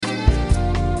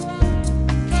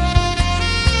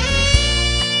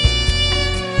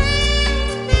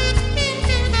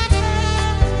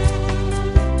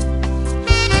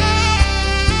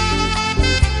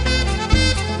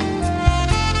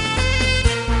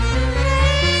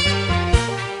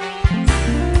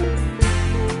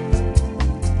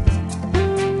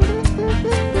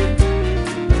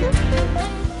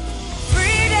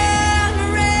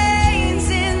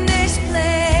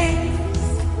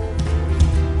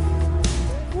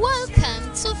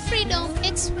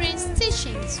Express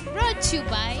teachings brought to you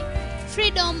by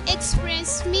Freedom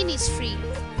Express Ministry,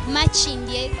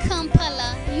 Machindye,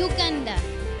 Kampala, Uganda.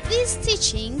 These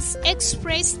teachings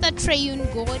express the triune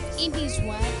God in His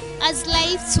Word as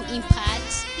life to impart,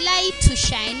 light to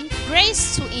shine,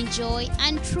 grace to enjoy,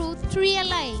 and truth to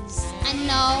realize. And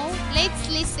now, let's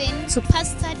listen to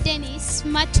Pastor Dennis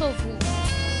Matovu.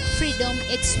 Freedom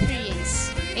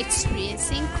Experience,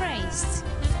 experiencing Christ.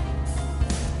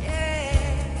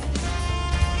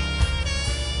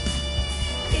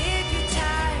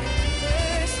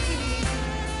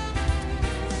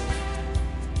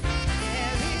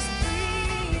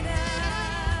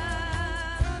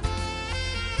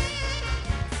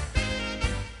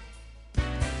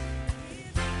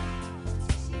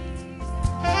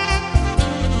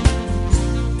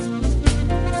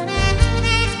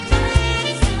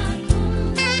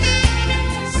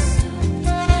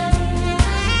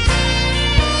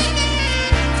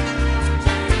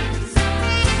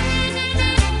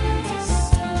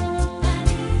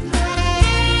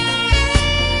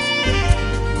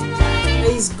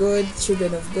 God,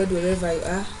 children of God, wherever you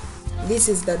are, this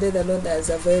is the day the Lord has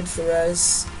availed for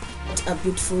us. A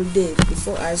beautiful day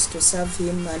before us to serve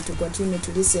Him and to continue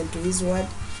to listen to His word.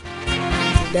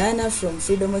 Diana from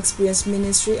Freedom Experience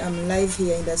Ministry. I'm live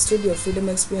here in the studio of Freedom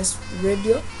Experience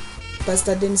Radio.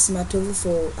 Pastor Dennis Matovu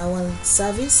for our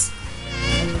service.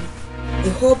 I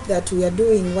hope that we are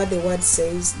doing what the word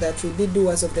says, that we be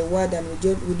doers of the word and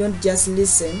we don't just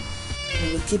listen.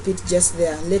 We keep it just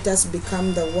there. Let us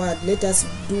become the word. Let us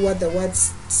do what the word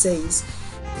says.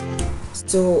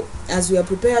 So as we are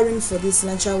preparing for this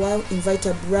lunch hour, invite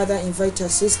a brother, invite a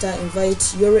sister,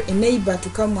 invite your neighbor to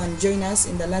come and join us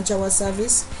in the lunch hour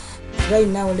service. Right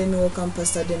now, let me welcome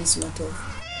Pastor Dennis Matov.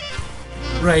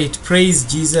 Right, praise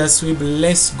Jesus. We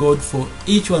bless God for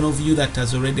each one of you that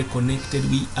has already connected.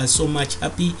 We are so much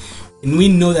happy, and we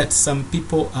know that some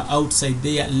people are outside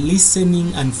there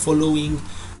listening and following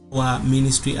our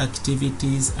ministry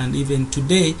activities. And even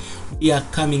today we are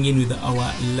coming in with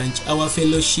our lunch hour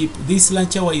fellowship. This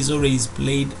lunch hour is always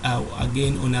played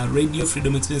again on our radio,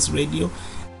 Freedom Experience Radio,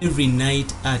 every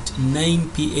night at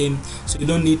 9 p.m. so you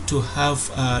don't need to have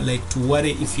to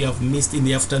worry if you have missed in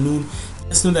the afternoon.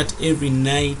 Just know that every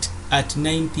night at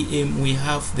 9 p.m. we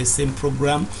have the same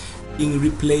program being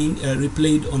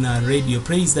replayed on our radio.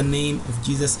 Praise the name of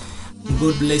Jesus.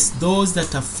 God bless those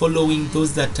that are following,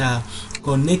 those that are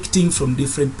connecting from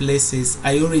different places.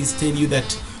 I always tell you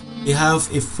that we have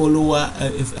a follower,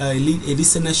 a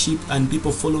listenership, and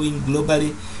people following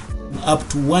globally, up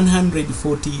to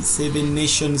 147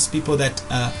 nations, people that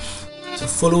are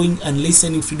following and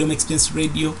listening Freedom Experience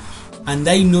Radio. And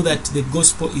I know that the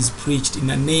gospel is preached in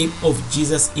the name of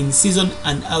Jesus, in season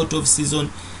and out of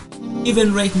season.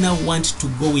 Even right now, want to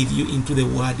go with you into the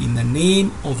word in the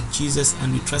name of Jesus,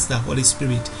 and we trust the Holy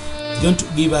Spirit is going to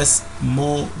give us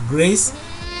more grace,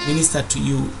 minister to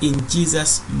you in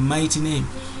Jesus' mighty name.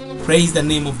 Praise the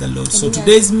name of the Lord. So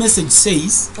today's message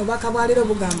says,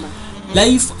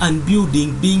 life and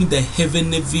building being the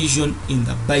heavenly vision in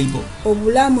the Bible.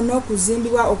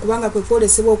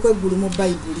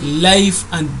 Life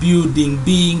and building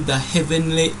being the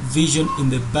heavenly vision in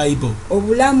the Bible.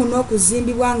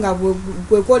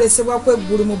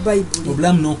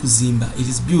 It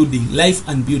is building, life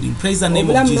and building. Praise the name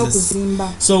of Jesus.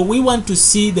 So we want to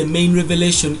see the main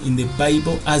revelation in the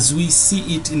Bible as we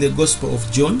see it in the Gospel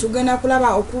of John.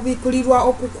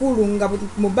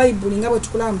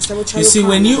 You see,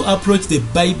 when you approach the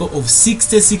Bible of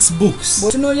 66 books,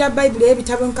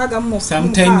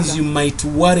 sometimes you might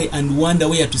worry and wonder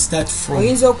where to start from.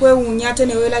 You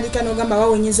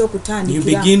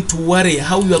begin to worry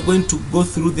how you are going to go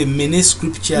through the many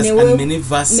scriptures and many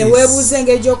verses. And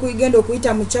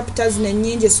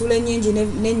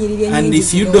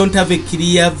if you don't have a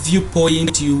clear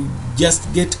viewpoint, you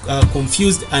just get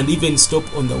confused and even stop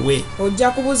on the way.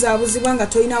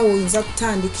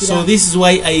 So this is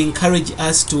why I encourage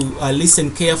us to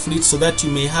listen carefully so that you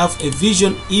may have a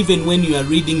vision even when you are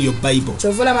reading your Bible.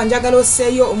 Praise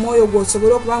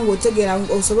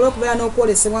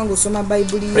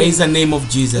the name of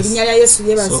Jesus.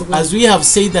 So as we have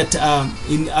said that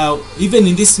even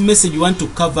in this message we want to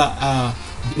cover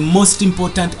the most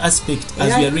important aspect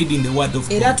as we are reading the word of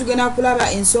God.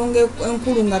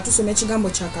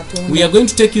 We are going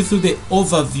to take you through the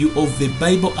overview of the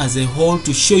Bible as a whole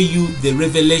to show you the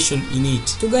revelation in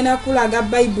it.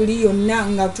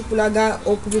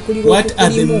 What are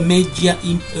the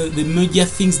major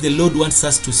things the Lord wants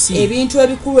us to see?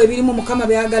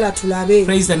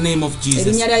 Praise the name of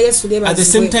Jesus. At the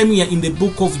same time, we are in the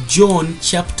book of John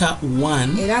chapter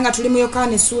 1.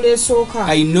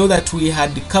 I know that we had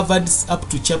had covered up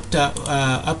to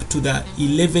the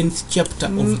 11th chapter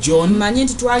of John. Manyi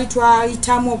nti twali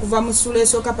twayitamu okuva mu ssula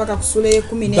esooka paka ku ssula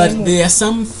y'ekumi But n'emu. there are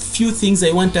some few things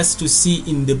I want us to see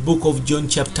in the book of John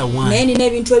chapter 1, naye nina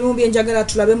ebintu ebimu bye njagala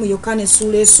tulabe mu Yokaana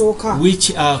essuula esooka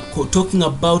which are talking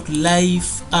about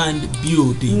life and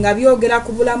building. nga byogera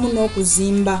ku bulamu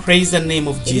n'okuzimba. Praise the name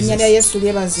of Erinnya lya Jesus. Yesu So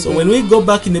lyebazibwe. when we go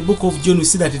back in the book of John, we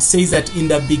see that it says that in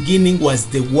the beginning was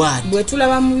the Word. bwe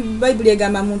tulaba mu Bayibuli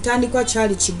egamba mu ntandikwa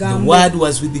kyali The kigambo. Word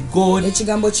was with God.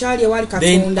 Ekigambo kyali ewali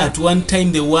Then Katonda. at one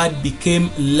time the Word became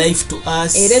life to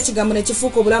us. Era ekigambo ne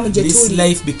kifuuka obulamu gye This tuli.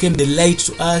 life became the light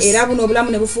to us. Era buno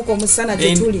obulamu ne bufuuka omusana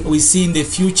gye tuli. Then we see in the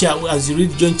future, as you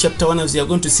read John chapter 1, as you are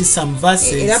going to see some Era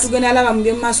verses, tugenda alaba mu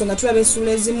by'omu maaso nga tulaba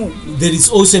essuula ezimu. there is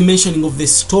also a mentioning of the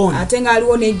stone. Ate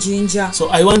ng'aliwo n'ejjinja. So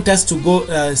I want us to go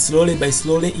slowly by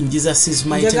slowly in Jesus'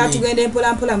 mighty Njagala name. tugende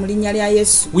mpola mpola mu linnya lya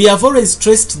Yesu. We have always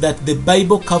stressed that the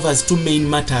Bible covers two main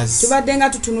matters. Tubadde nga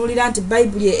tutunuulira nti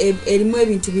Bayibuli erimu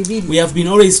ebintu bibiri. We have been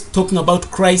always talking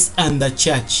about Christ and the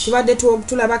church. Tubadde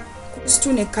tulaba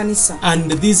Kristo n'ekkanisa.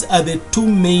 And these are the two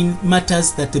main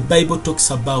matters that the Bible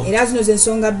talks about. Era zino ze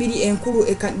nsonga bbiri enkulu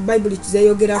Bayibuli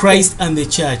zeeyogerako. Christ and the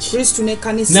church. Kristo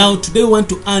n'ekkanisa. Now today we want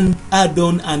to add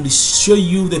on and show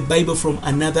you the Bible from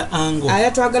another angle.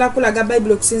 Aya twagala kulaga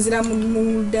Bayibuli okusinziira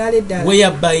mu ddaala eddala.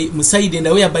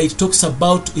 Whereby it talks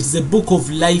about, it's the book of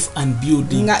life and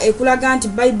building. Nga ekulaga nti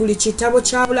Bayibuli kitabo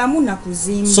kya bulamu na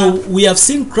kuzimba. So we have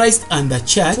seen Christ and the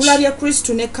church, Tulabye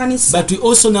Kristo n'ekkanisa. but we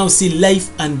also now see life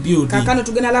and building. Kaakano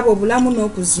tugenda laba obulamu So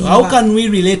n'okuzimba. how can we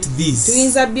relate this?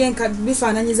 Tuyinza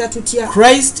bifaananyiza tutya?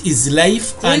 Christ is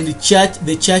life and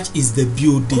the church is the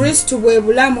building. Kristo bwe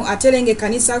bulamu ate era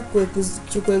ng'ekkanisa kwe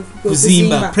Kuzimba.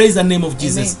 kuzimba. Praise the name of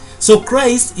Jesus. Amen. So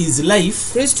Christ is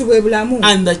life Kristo bwe bulamu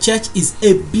and the church is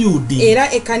a building.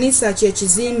 era ekkanisa kye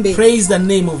kizimbe. Praise the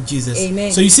name of Jesus.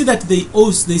 Amen. So you see that they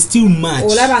still match.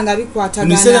 Olaba nga When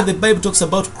we say that the bikwatagana. Bible talks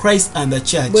about Christ and the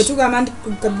church, Bwe tugamba nti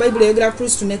Bayibuli eyogera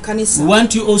Kristo n'ekkanisa. we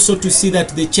want you also to see that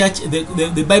the church,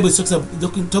 the Bible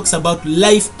talks about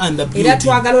life and the Era building.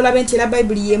 twagala olabe nti era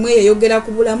Bayibuli yemu eyogera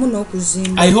ku bulamu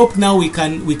n'okuzimba. I hope now we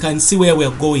can see where we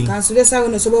are going. Kansule saawe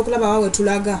nosobola okulaba waawe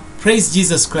tulaga. Praise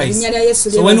Jesus Christ. Erinnya lya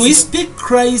Yesu So when we lyebazibwe. speak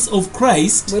of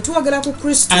Christ Bwe tuwagala ku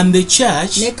Kristo and the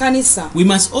church, n'ekkanisa we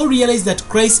must all realize that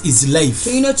Christ is life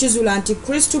tulina okizuula nti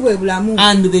Kristo bwe bulamu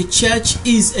and the church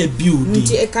is a building.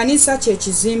 nti ekkanisa kye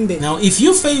kizimbe. Now, if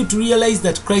you fail to realize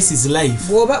that Christ is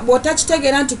life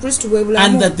bw'otakitegeera nti Kristo bwe and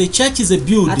bulamu that the church is a ate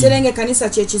era building, ng'ekkanisa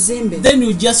kye kizimbe, then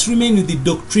you just remain with the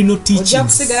doctrinal ojja teachings.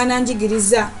 kusigala na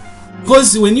njigiriza.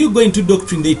 Because when you go into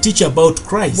doctrine, they teach about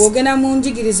Christ. Bw'ogenda mu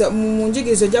njigiriza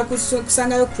ojja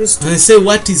kusangayo Kristo. And they say,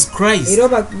 what is Christ? Era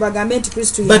bagambe nti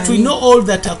Kristo But we y'ani. know all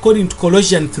that according to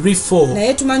Colossians 3:4,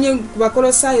 Naye tumanye ku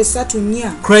Bakolosaayo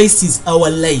 3:4 Christ is our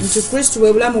nti life. Kristo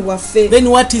bwe bulamu bwaffe. Then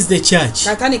what is the church?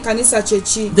 Kaakano ekkanisa kye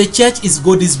ki? The church is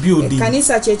God's building.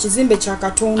 Ekkanisa kye kizimbe kya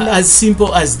Katonda. As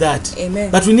simple as that. Amen.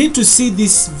 But we need to see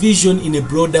this vision in a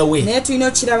broader way. Naye tulina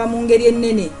okiraba mu ngeri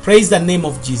ennene. Praise the name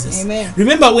of Jesus. Amen.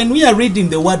 Remember, when we are reading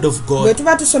the word of Bwe God,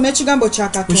 tuba tusoma ekigambo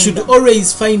kya we should Katonda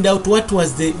always find out what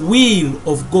was the will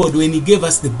of God when He gave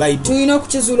us the Bible. tulina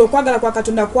okukizuula okwagala kwa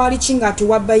Katonda kwali ki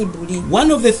ng'atuwa Bayibuli.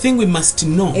 One of the things we must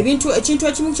know Ekintu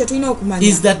ekimu kye tulina okumanya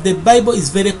is that the Bible is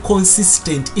very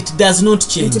consistent. It does not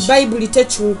change. nti Bayibuli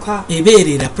tekyuka.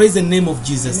 Ebeerera. Praise the name of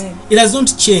Jesus. Amen. It does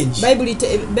not change. Bayibuli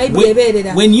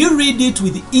ebeerera. When you read it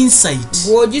with insight,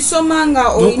 Bw'ogisoma nga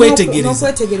olina n'okwetegereza, and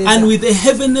n'okwetegereza with a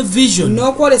heavenly vision,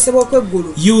 n'okwolesebwa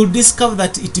okw'eggulu, you will discover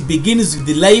that it begins with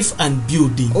the life and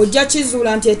building, ojja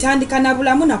kizuula nti etandika na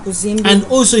bulamu na kuzimba and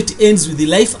also it ends with the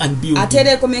life and ate building.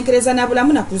 era ekomenkereza na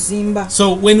bulamu na kuzimba.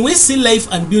 So when we see life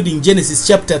and building, Genesis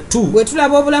chapter 2, Bwe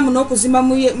tulaba obulamu n'okuzimba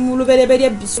mu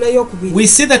lubereberye ssula y'okubiri, we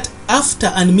see that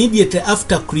after and immediately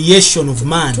after creation of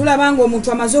man, tulaba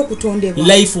ng'omuntu amaze okutondebwa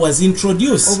life was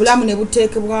introduced. obulamu ne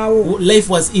buteekebwawo. Life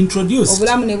was introduced.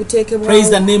 Obulamu ne buteekebwawo. Praise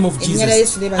the name of Erinnya lya Yesu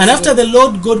Jesus. lyebazibwe. And after the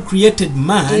Lord God created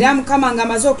man, era Mukama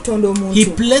ng'amaze okutonda He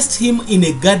omuntu placed him in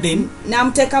a garden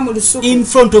n'amuteeka mu lusuku in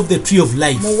front of the tree of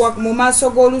life. mu maaso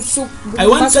g'olusuku I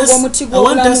mu want maaso g'omuti us to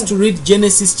gw'obulamu. read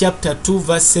Genesis chapter 2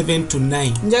 verse 7 to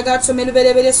 9. Njagala tusome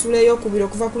lubereberye essula ey'okubiri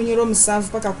okuva ku lunyiriro 7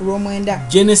 paka ku lw'omwenda.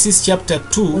 Genesis chapter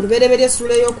 2 Olubereberye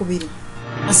essula ey'okubiri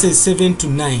verses 7 to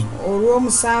 9.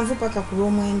 olw'omusanvu paka ku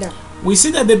lw'omwenda. We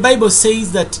see that the Bible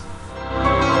says that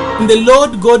the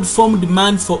Lord God formed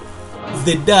man for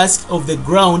the dust of the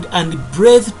ground and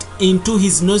breathed into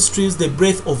his nostrils the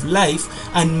breath of life,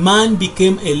 and man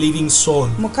became a living soul.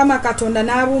 Mukama Katonda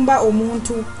n'abumba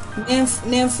omuntu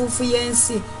n'enfuufu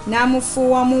y'ensi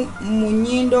n'amufuuwamu mu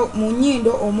nnyindo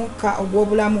omukka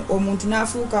ogw'obulamu, omuntu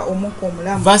n'afuuka omukka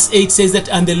omulamu. Verse 8 says that,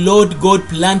 and the Lord God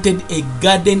planted a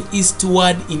garden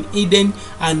eastward in Eden,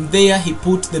 and there he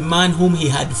put the man whom he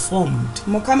had formed.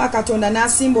 Mukama Katonda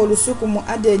n'asimba olusuku mu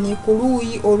Adeni ku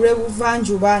luuyi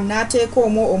olw'ebuvanjuba, n'ateeka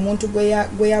omwo omuntu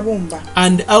gwe yabumba.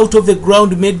 And out of the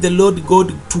ground made the Lord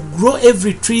God to grow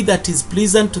every tree that is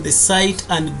pleasant to the sight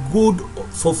and good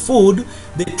for food,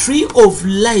 the tree of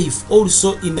life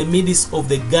also in the midst of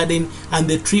the garden, and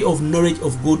the tree of knowledge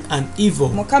of good and evil.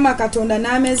 Mukama Katonda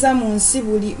n'ameza mu nsi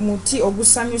buli muti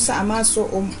ogusanyusa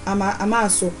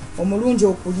amaaso omulungi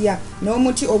okulya,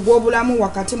 n'omuti ogw'obulamu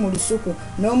wakati mu lusuku,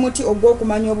 n'omuti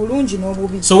ogw'okumanya obulungi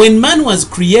n'obubi. So when man was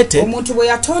created, omuntu bwe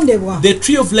yatondebwa, the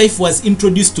tree of life was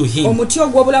introduced to him. omuti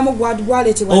ogw'obulamu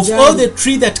gwaleetebwa Of all the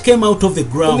tree that came out of the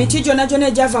ground, emiti gyonna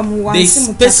egyava mu they wansi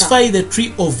mu ttaka, specify the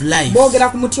tree of life, boogera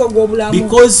ku muti ogw'obulamu,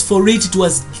 because for it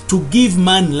was to give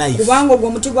man life. kubanga ogwo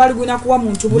omuti gwali gulina kuwa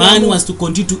muntu Man bulamu. was to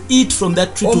continue to eat from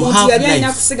that tree to Omuntu have yali alina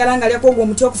life. kusigala ng'alyako ogwo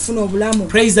omuti okufuna obulamu.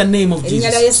 Praise the name of Erinnya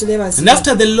lya Jesus. Yesu lyebazibwe. And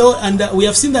after the Lord, and we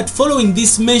have seen that following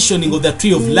this mentioning of the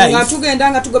tree of nga life,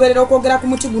 tugenda nga tugoberera okwogera ku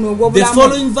muti guno the ogw'obulamu,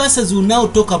 following verses will now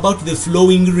talk about the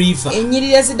flowing river.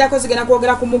 ennyiriri eziddako zigenda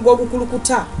kwogera ku mugga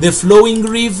ogukulukuta, The flowing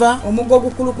river omugga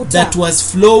ogukulukuta that was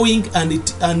flowing,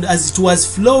 and as it was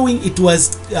flowing, it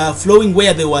was flowing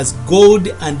where there was gold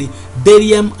and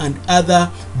barium and other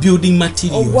building ogwali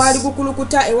materials.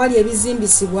 gukulukuta ewali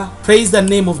ebizimbisibwa. Praise the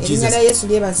name of Erinnya lya Jesus. Yesu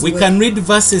lyebazibwe. We can read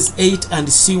verses 8 and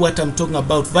see what I'm talking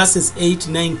about. Verses 8,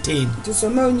 9, 10.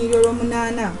 tusome olunyiriri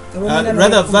olw'omunaana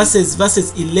Rather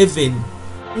verses 11.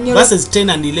 Verses 10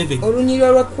 and 11. olunyiriri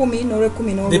olw'ekkumi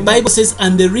n'olw'ekkumi The n'olumu. Bible says,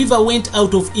 and the river went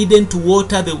out of Eden to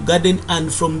water the garden,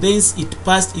 and from thence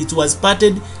it was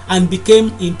parted and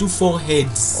became into 4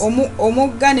 heads.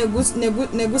 Omugga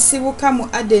ne gusibuka mu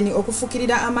Adeni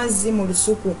okufukirira amazzi mu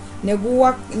lusuku, ne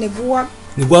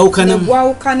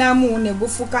gwawukanamu ne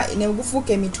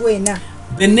gufuuka emitwe ena.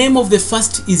 The name of the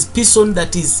first is Pison,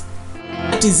 that is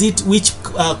it which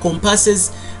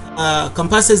compasses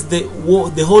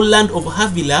the whole land of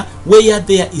Havilah, where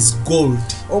there is gold.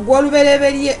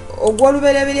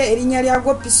 ogw'olubereberye erinnya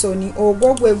lyagwo Pisoni,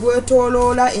 ogwo gwe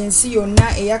gwetooloola ensi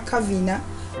yonna eya Kavina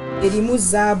erimu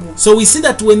zaabu. So we see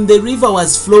that when the river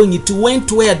was flowing, it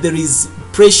went where there is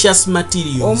precious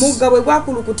materials. Omugga bwe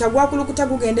gwakulukuta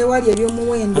gugenda ewali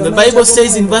ebyomuwendo. And the Bible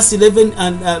says in verse 11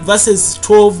 and verses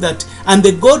 12 that, and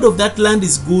the God of that land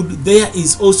is good, there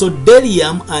is also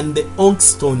bdellium and the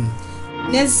onyxstone.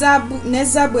 Ne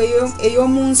zaabu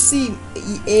ey'omu nsi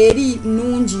eri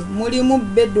nnungi, mulimu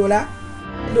bedola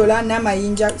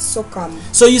n'amayinja sokamu.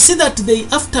 So you see that they,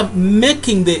 after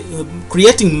making the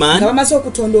creating man, nga bamaze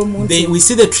okutonda omuntu, we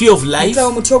see the tree of life,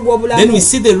 omuti ogw'obulamu, then we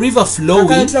see the river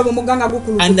flowing, tulaba omugga nga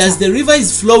gukulukuta, and as the river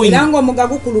is flowing, era ng'omugga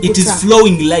gukulukuta, it is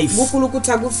flowing life,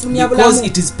 gukulukuta gufulumya because bulamu,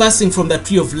 it is passing from the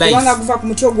tree of kubanga life. guva ku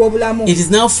muti ogw'obulamu, It is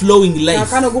now flowing life,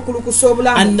 kaakano gukulukusa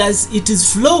obulamu, and as it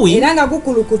is flowing, era nga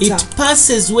gukulukuta it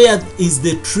passes where is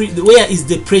the tree, where is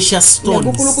the precious ne stones.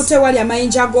 gukulukuta ewali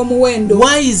amayinja ag'omuwendo.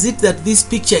 Why is it that this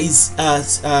picture is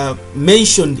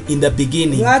mentioned in the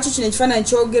beginning? Lwaki kino ekifaananyi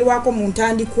kyogerwako mu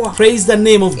ntandikwa? Praise the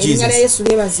name of Erinnya lya Jesus. Yesu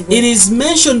lyebazibwe. It is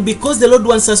mentioned because the Lord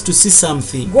wants us to see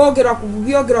something.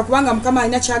 Byogerwa kubanga Mukama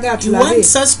alina kyagala He tulabe.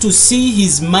 wants us to see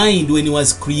his mind when he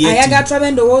was creating. Ayagala tulabe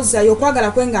endowooza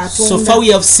y'okwagala kwe ng'atonda. So far we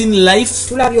have seen life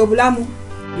tulabye obulamu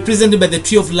represented by the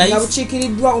tree of nga life,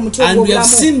 bukiikiriddwa omuti and we have ogw'obulamu,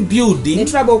 seen ne building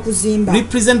tulaba okuzimba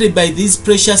represented by these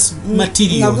precious nga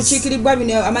materials, bukiikiriddwa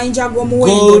bino amayinja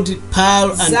ag'omuwendo, gold,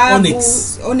 pearl and zaabu,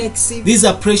 onyx. onyx, These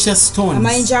are precious stones.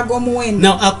 amayinja ag'omuwendo.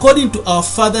 Now, according to our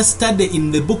further study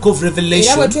in the book of Era bwe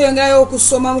Revelation, tweyongerayo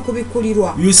okusoma mu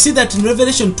kubikulirwa, you see that in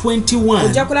Revelation 21,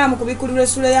 ojja kulaba mu kubikulirwa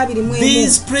essula ya 21,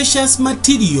 these precious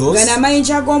materials gano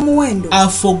amayinja ag'omuwendo are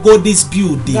for God's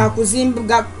building. ga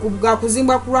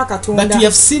kuzimbwa ku lwa But Katonda, we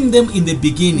have seen them in the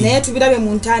beginning. naye tubirabe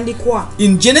mu ntandikwa.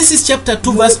 In Genesis chapter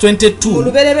 2 verse Mu 22,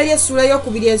 lubereberye essula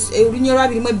y'okubiri olunya olwa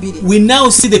 22, we now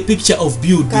see the picture of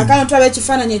building. kaakano tulaba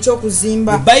ekifaananyi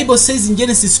eky'okuzimba. The Bible says in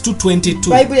Genesis 2:22,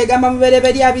 Bayibuli egamba mu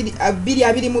lubereberye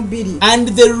 2:22,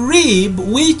 and the rib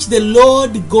which the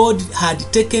Lord God had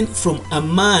taken from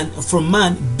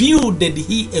man builded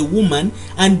he a woman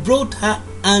and brought her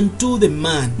unto the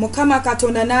man. Mukama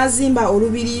Katonda n'azimba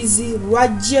olubiriizi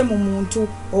lwajje mu muntu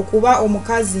okuba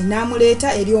omukazi,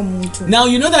 n'amuleeta eri omuntu. Now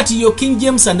you know that your King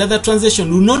James and other translation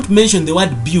do not mention the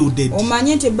word builded.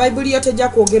 Omanye nti Bayibuli yo tejja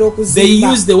kwogera They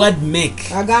okuzimba, use the word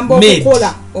make, agamba made.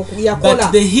 okukola. yakola.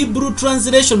 But the Hebrew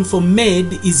translation for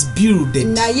made is builded.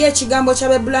 Naye ekigambo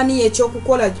ky'Abaebbulaniya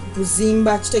ekyokukola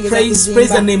kuzimba kitegeeza kuzimba.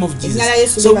 Praise the name of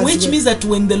Jesus. So which means that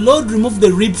when the Lord removed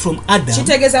the rib from Adam,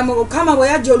 kitegeeza Mukama bwe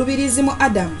yajja olubirizi mu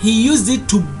Adamu, he used it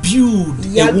to build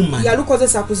a woman.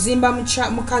 Yalukozesa kuzimba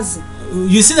mukazi.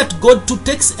 You see that God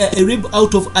takes a rib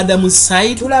out of Adam's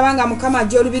side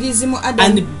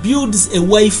and builds a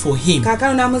wife for him.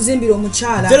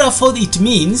 Therefore it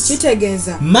means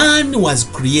man was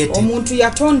created,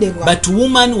 but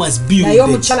woman was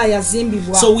built.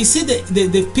 So we see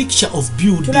the picture of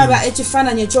building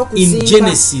in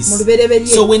Genesis.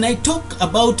 So when I talk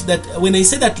about that, when I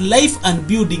say that life and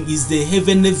building is the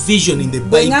heavenly vision in the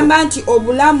Bible,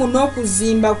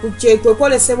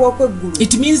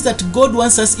 it means that God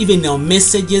wants us, even in our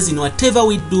messages, in whatever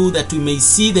we do, that we may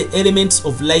see the elements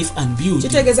of life and beauty.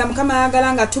 Praise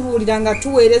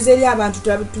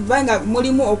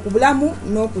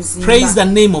the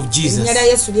name of Jesus.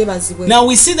 Now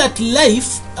we see that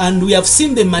life, and we have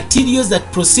seen the materials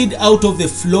that proceed out of the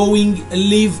flowing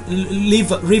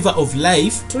river of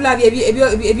life. We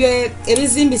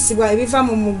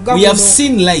have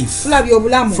seen life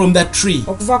from the tree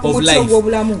of life,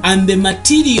 and the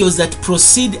materials that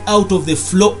proceed out of the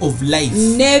flow of life.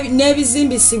 Why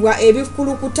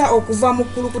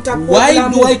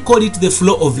do I call it the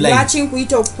flow of life?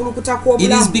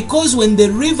 It is because when the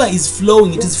river is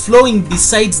flowing, it is flowing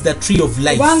besides the tree of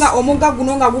life. So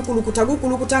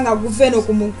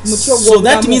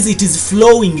that means it is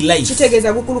flowing life.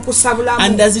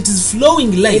 And as it is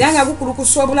flowing life,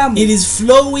 it is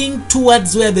flowing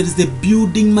towards where there is the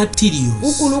building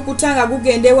materials, so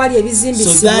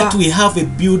that we have a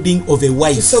building of a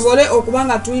wife.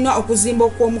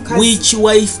 Which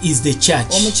wife is the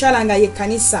church?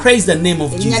 Praise the name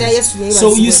of Jesus.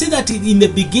 So you see that in the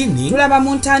beginning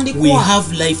we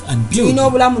have life and beauty,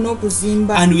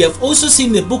 and we have also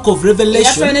seen the book of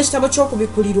Revelation. When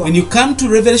you come to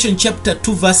Revelation chapter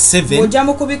 2 verse 7,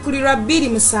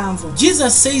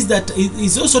 Jesus says that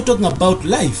he's also talking about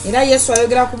life,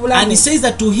 and he says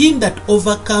that to him that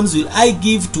overcomes will I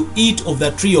give to eat of the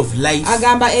tree of life,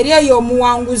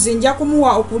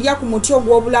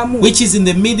 which is in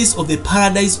the midst of the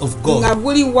paradise of God.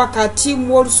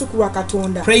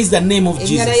 Praise the name of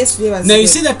Jesus. Now you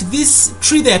see that this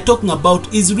tree they are talking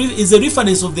about is a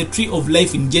reference of the tree of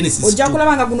life in Genesis 2.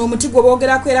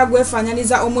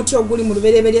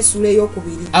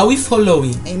 Are we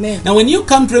following? Amen. Now when you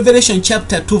come to Revelation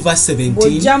chapter 2 verse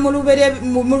 17,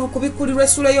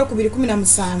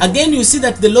 again you see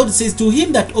that the Lord says, to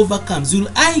him that overcomes will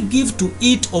I give to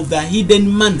eat of the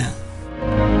hidden manna,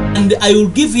 and I will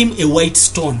give him a white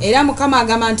stone.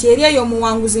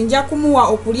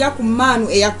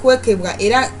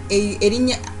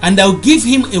 And I'll give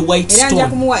him a white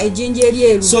stone.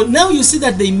 So now you see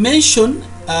that they mention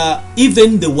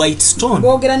even the white stone.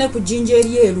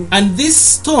 And this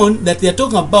stone that they are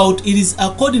talking about, it is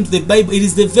according to the Bible, it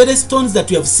is the very stones that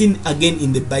we have seen again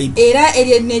in the Bible. In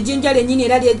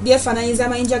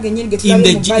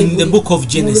the book of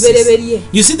Genesis.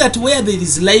 You see that where there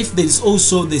is life, there is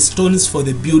also the stones for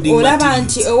the building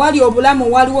materials.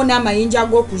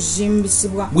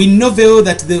 We know well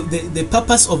that the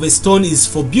purpose of a stone is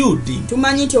for building.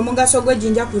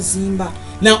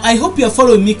 Now I hope you are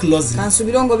following me closely. Now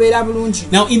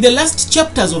in the last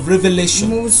chapters of Revelation,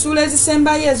 we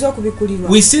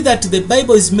see that the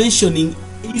Bible is mentioning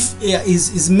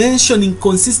is mentioning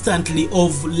consistently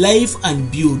of life and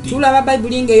beauty, and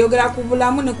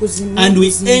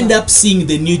we end up seeing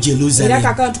the New Jerusalem,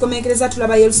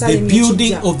 the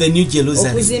building of the New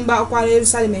Jerusalem.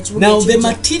 Now the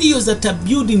materials that are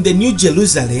building the New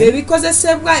Jerusalem,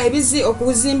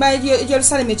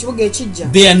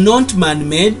 they are not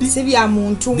man-made, they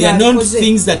are not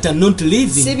things that are not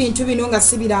living.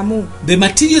 The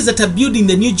materials that are building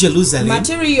the New Jerusalem,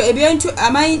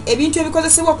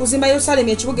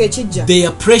 they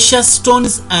are precious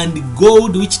stones and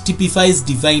gold, which typifies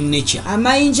divine nature. The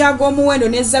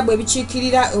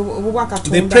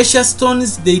precious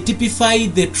stones, they typify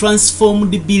the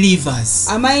transformed believers.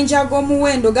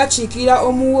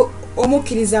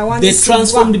 The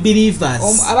transformed believers,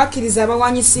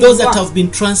 those that have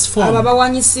been transformed,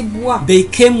 they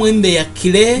came when they are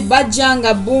clay,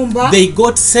 they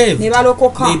got saved,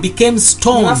 they became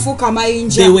stone,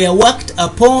 they were worked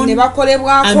upon,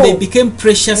 and they became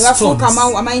precious stones.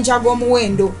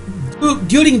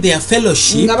 during their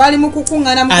fellowship, nga bali mu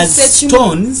kukuŋŋaana mu as kisekimu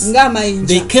stones, they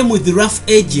ng'amayinja came with rough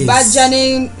edges. bajja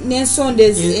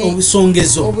n'ensonde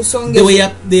Obusongezo.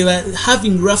 They were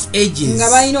having rough edges. nga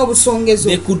balina obusongezo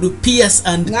They could pierce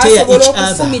and tear ng'asobola each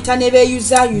other. okufumita ne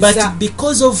beeyuzaayuza But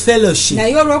because of fellowship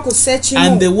naye olw'oku and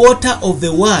sekimu the water of the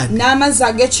word, n'amazzi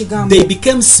ag'ekigambo they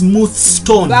became smooth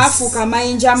stones. baafuuka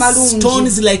amayinja amalungi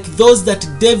Stones like those that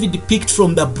David picked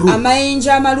from the brook.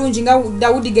 amayinja amalungi nga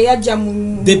dawudi ge yajja mu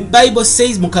The Bible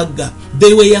says, Mukagga,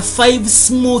 they were 5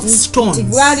 smooth stones.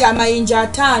 gwali amayinja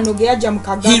 5 ge yajja mu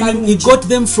kagga He amalungi got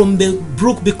them from the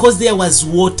brook because there was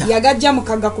water. yagajja mu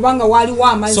kagga kubanga waaliwo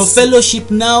amazzi So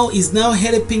fellowship now is now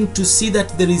helping to see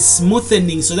that there is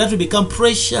smoothening, so that will become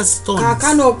precious stones.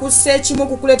 kaakano okussa ekimu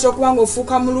kukuleetera okuba nga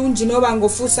ofuuka mulungi n'oba nga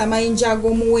ofuusa amayinja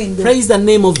ag'omuwendo Praise the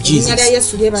name of erinnya lya Jesus.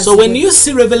 yesu lyebazibwe. So when you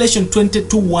see Revelation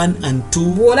 22:1 and 2,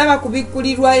 bw'olaba ku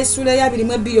bikkulirwa essula ya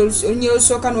 22 olunyira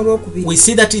olusooka n'olwokubiri we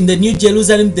see that in the New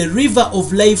Jerusalem the river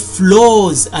of life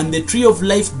flows and the tree of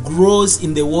life grows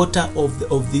in the water of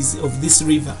this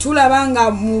river. tulaba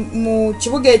nga mu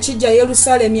kibuga ekijja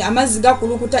Yerusaalemi amazzi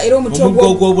gakulukuta era omuti Omugga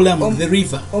ogw'obulamu, the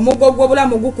river. omugga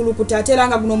ogw'obulamu gukulukuta ate era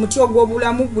nga guno omuti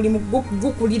ogw'obulamu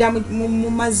gukulira mu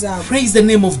mazzi ago. Praise the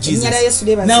name of Jesus. Erinnya lya Yesu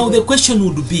lyebazibwe. Now the question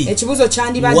would be, ekibuzo why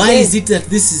kyandibadde is it that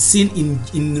this is seen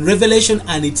in Revelation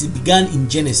and it began in lwaki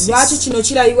Genesis? kino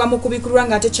kirabibwa mu kubikkulirwa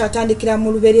ng'ate kyatandikira mu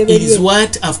It is lubereberye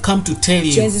what I've come to tell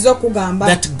you, kyenziza okugamba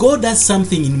that God has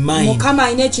something in mind. mukama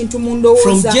alina ekintu mu From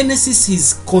ndowooza Genesis,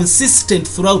 He's consistent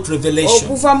throughout Revelation.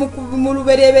 okuva mu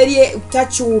lubereberye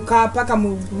takyuka paka mu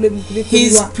His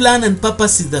kubikkulirwa plan and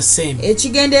purpose is the same.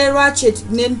 ekigendererwa kye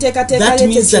n'enteekateeka That ye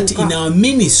means that in tekyuka our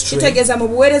ministry, kitegeeza mu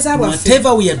buweereza bwaffe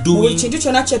whatever we are mu doing, buli kintu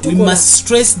kyonna kye we tukola must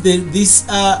stress this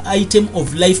item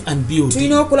of life and building.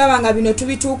 tulina okulaba nga bino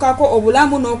tubituukako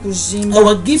obulamu n'okuzimba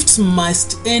Our gifts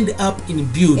must end up in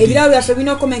building. ebirabo byaffe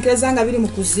birina okukomenkereza nga biri mu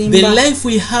The kuzimba life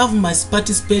we have must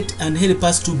participate and help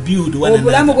us to build one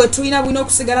obulamu another. bwe tulina bulina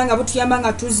okusigala nga butuyamba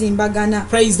nga tuzimbagana.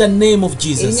 Praise the name of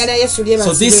Jesus. erinnya lya Yesu So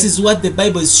lyebazibwe. this is what the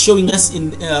Bible is showing us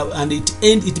and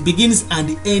it begins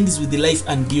and ends with the life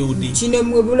and building. kino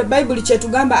mu bayibuli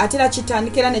kyetugamba ate era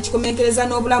kitandikira ne kikomenkereza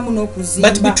n'obulamu n'okuzimba.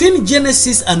 But between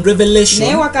Genesis and naye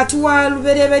Revelation, wakati wa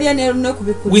lubereberye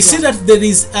we see n'okubikkulirwa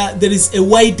that there is a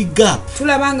wide gap,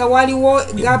 tulaba nga waliwo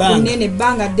gaapu Ebbanga. nnene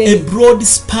ebbanga a ddene broad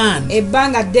span.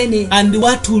 ebbanga ddene And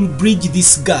what will bridge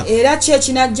this gap? era ki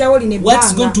ekinajjawo lino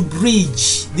What's going ebbanga to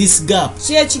bridge this gap?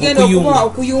 ki ekigenda okuba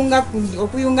okuyunga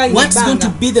lino What's going to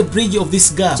ebbanga be the bridge of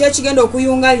this gap? ki ekigenda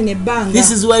okuyunga lino ebbanga.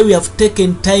 This is why we have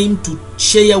taken time to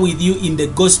share with you in the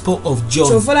Gospel of John.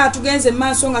 kyovola tugenze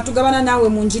maaso nga tugabana naawe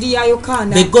mu njiri ya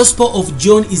yokaana. The Gospel of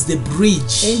John is the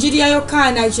bridge enjiri ya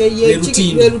yokaana Lwe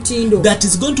lwe lutindo that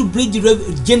is going to bridge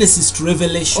Genesis to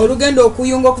Revelation. olugenda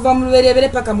okuyunga okuva mu lubereberye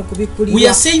paka mu We are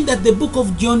kubikkulirwa. saying that the book of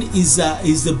John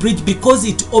is the bridge because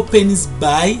it opens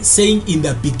by saying in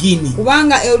the beginning.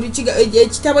 kubanga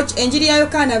enjiri ya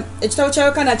yokaana ekitabo kya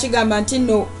yokaana kigamba nti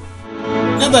nno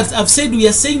Now that I've said, we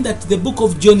are saying that the book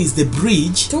of John is the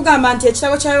bridge tugamba nti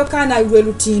ekitabo kya yokaana lwe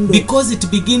lutindo because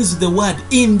it begins with the word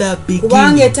in the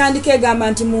kubanga beginning. etandika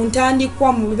egamba nti mu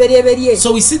ntandikwa mu lubereberye.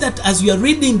 So we see that as we are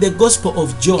reading the Gospel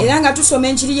of John, era nga tusoma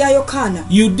enjiri ya yokaana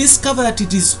you discover that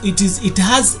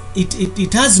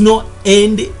it has no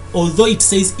end, although it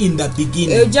says in the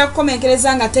beginning. ojja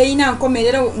kukomenkereza nga terina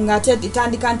nkomerero ng'ate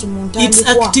etandika nti mu Its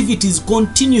ntandikwa. activities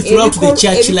continue throughout the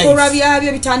church ebikolwa life.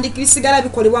 byabyo bisigala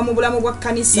bikolebwa mu bulamu bwa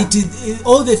kkanisa. It is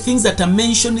all the things that are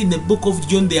mentioned in the book of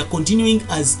John, they are continuing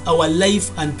as our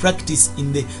life and practice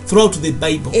throughout the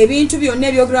Bible. ebintu byonna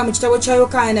ebyogerwa mu kitabo kya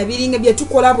yokaana biringa bye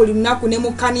tukola buli lunaku ne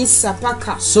mu kkanisa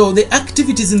paka. So the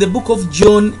activities in the book of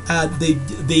John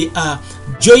they are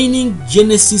joining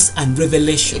Genesis and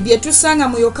Revelation. bye tusanga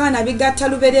mu yokaana bigatta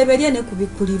lubereberye ne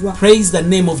kubikkulirwa. Praise the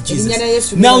name of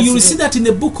Jesus. Now you will see that in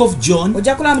the book of John,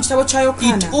 ojja kulaba mu kitabo kya it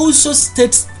yokaana also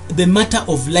states the matter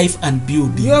of life and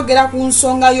building. byogera ku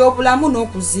nsonga y'obulamu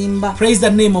n'okuzimba. Praise the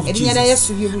name of erinnya lya Jesus.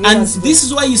 Yesu And lyebazibwe. this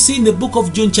is why you see in the book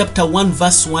of John chapter 1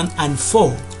 verse 1 and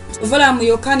 4, ovala mu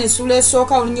yokaana essula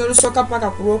esooka olunya olusooka paka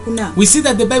ku lwokuna we see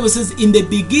that the Bible says in the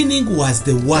beginning was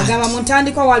the agamba mu word.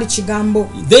 ntandikwa waali kigambo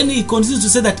Then he continues to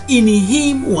say that in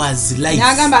him was life.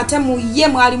 n'agamba ate mu ye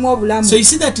mwalimu obulamu. So you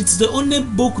see that it's the only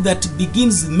book that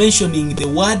begins mentioning the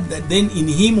word, that then in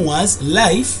him was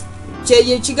life.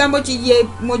 kye ekigambo kiye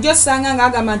mujja osanga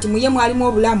ng'agamba nti mu ye mwalimu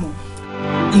obulamu.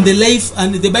 In the life,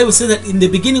 and the Bible says that in the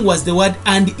beginning was the word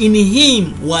and in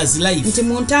him was life. nti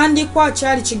mu ntandikwa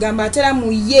kyali kigambo ate era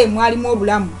mu ye mwalimu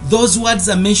obulamu. Those words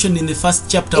are mentioned in the first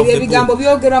chapter of ebyo the ebigambo book.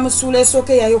 byogerwa mu ssuula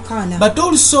esooka eya yokaana. But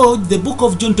also the book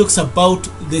of John talks about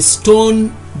the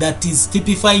stone that is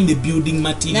typifying the building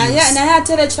materials. naye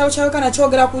ate era ekitabo kya Yokaana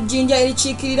kyogera ku jjinja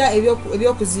erikiikirira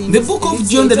ebyokuzimba. The book of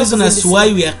John, the reason as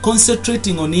why we are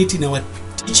concentrating on it in our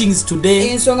teachings today,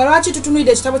 ensonga lwaki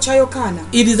tutunuulidde ekitabo kya Yokaana,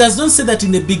 it does not say that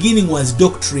in the beginning was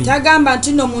doctrine. tagamba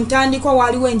nti nno mu ntandikwa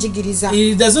waaliwo enjigiriza,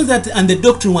 It does not that and the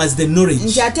doctrine was the knowledge.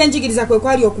 nti ate enjigiriza kwe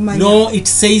kwali okumanya. No, it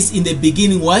says in the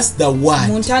beginning was the Mu word,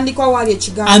 ntandikwa waali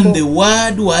ekigambo, and the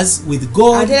word was with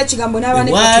God. ate era ekigambo n'aba The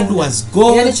ne word Katonda, was era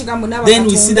God. n'ekigambo n'aba Then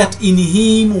we see Katonda. that in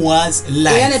him was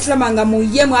Era ne life, tulaba nga mu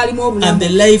ye mwalimu and the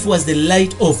obulamu, life was the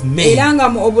light of men. era nga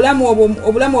obulamu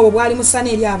obwo bwali musana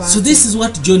eri abantu. So this is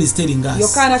what John is telling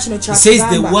us. Yokaana kino He says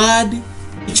the kyatugamba. word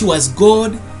which was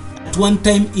God, at one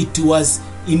time it was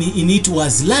in it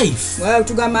was life.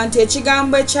 Tugamba nti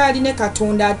ekigambo ekyali ne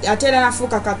Katonda ate era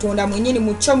nafuuka Katonda mwennyini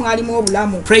mu kyo mwalimu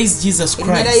obulamu. Praise Jesus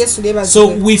Erinnya lya Christ. Yesu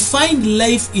lyebazibwe. So we find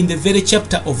life in the very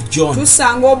chapter of John.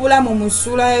 Tusanga obulamu mu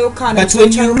ssuula ya Yokaana. But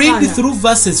when you read through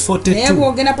verses naye 42,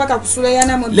 bw'ogenda paka ku ssuula ya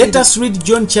 42, let us read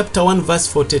John chapter 1 verse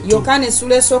 42. Yokaana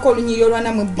essuula esooka olunyiriri olwa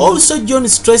 42. Also John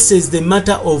stresses the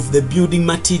matter of the building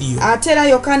material. Ate era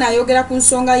Yokaana ayogera ku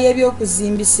nsonga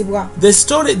y'ebyokuzimbisibwa. The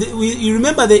story, you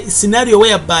remember the scenario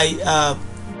whereby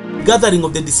gathering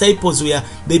of the disciples where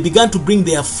they began to bring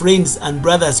their friends and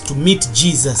brothers to meet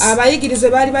Jesus. Abayigirizwa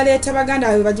baali baleeta baganda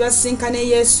baabwe bajje basisinkane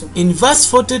Yesu. In verse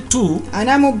 42,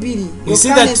 42, we see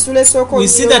Yokaana essuula esooka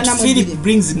olunyiriri olwa that 42. Philip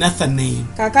brings Nathanael.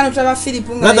 Kaakano tulaba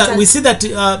Filipu nga Rather, leeta- we see that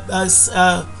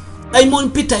Simon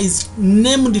Peter is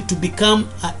named to become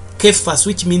Cephas,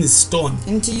 which means stone.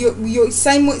 nti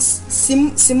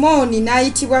Simooni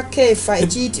n'ayitibwa Keefa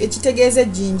ekitegeeza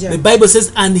ejjinja. The Bible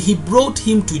says, and he brought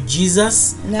him to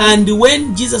Jesus, No. and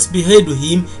when Jesus beheld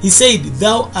him, he said,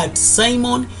 Thou art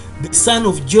Simon, the son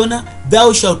of Jonah,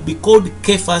 thou shalt be called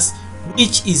Cephas,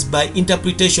 which is by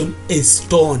interpretation a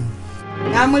stone.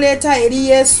 N'amuleeta eri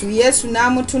Yesu, Yesu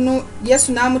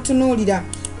n'amutunuulira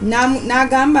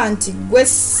n'agamba nti gwe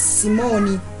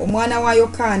Simooni omwana wa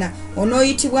Yokaana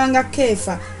onooyitibwanga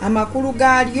Keefa, amakulu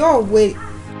gaalyo bwe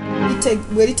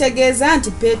litegeeza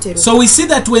nti Peetero. So we see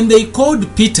that when they called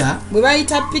Peter, Bwe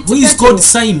bayita who is called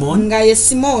Simon, nga ye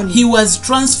Simooni, he was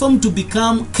transformed to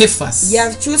become Cephas.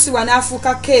 yakyusibwa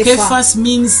n'afuuka Keefa, Cephas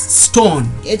means stone.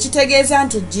 ekitegeeza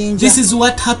nti jjinja. This is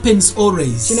what happens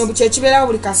always. Kino kye kibeerawo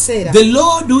buli kaseera. The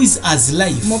Lord who is as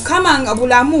life Mukama nga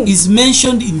bulamu is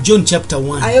mentioned in John chapter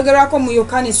 1. ayogerwako mu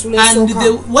Yokaana essuula And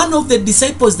esooka. one of the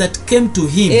disciples that came to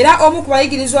him Era omu ku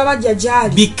bayigirizwa bajja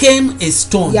gy'ali became a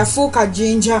stone. yafuuka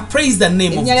jjinja. Praise the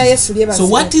name of Erinnya lya Yesu Jesus. So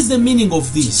lyebazibwe. what is the meaning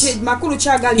of this? Makulu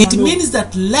kyagali It wano. means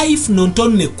that life not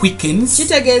only quickens,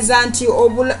 Kitegeeza nti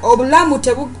obulamu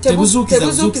tebuzuukiza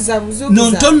tebuzuukiza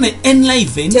not only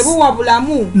enlivens, tebuwa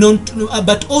bulamu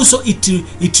but also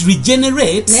it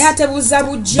regenerates, naye ate buzza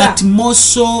bujja, but more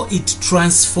so it naye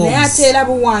transforms. ate era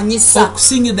buwaanyisa.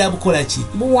 Okusingira bukola ki?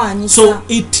 Buwaanyisa. So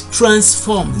it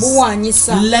transforms.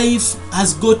 Buwaanyisa. Life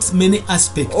has got many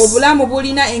aspects. Obulamu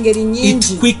bulina engeri It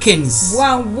nnyingi. quickens,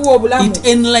 Buwa obulamu, it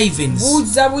enlivens,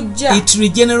 buzza bujja, it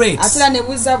regenerates, ate era ne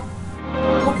buzza bukuwa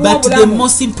but the obulamu.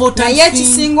 most important Naye thing,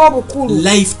 ekisinga obukulu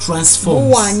life transforms.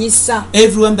 buwaanyisa.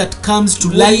 Everyone that comes to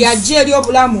Buli life, ajja eri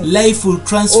obulamu, life will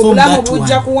transform obulamu that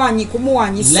bujja one.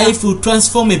 kumuwaanyisa. Life will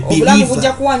transform a Obulamu bujja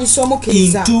believer kuwaanyisa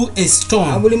omukkiriza. into a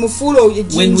stone. Buli mufuulo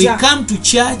When we ejjinja. come to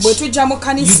church, Bwe tujja mu you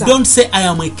kanisa don't say I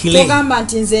am a clay. togamba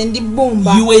nti nze ndi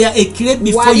bbumba. You were a clay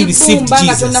before you Wali received bbumba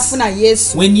nga Jesus. tonnafuna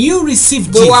Yesu. When you receive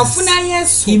Bwe Jesus, wafuna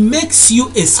Yesu He makes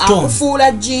you a stone.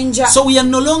 akufuula jjinja. So we are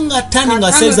no longer turning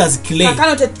ourselves as clay.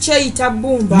 Kakano tetukyeyita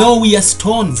bbumba, No, we are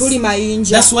stones. tuli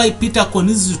mayinja. That's why Peter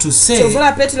continues to say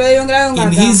Kyovola Peetero yeeyongerayo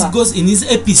ng'agamba in his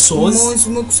epistles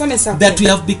mu kusomesa that we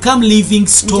have become living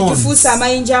nti tufuuse stones.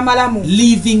 amayinja amalamu.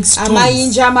 Living stones.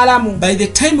 Amayinja amalamu. By the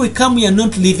time we come, we are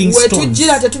not living Bwe stones.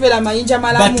 tujjira tetubeera amayinja But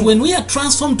amalamu. when we are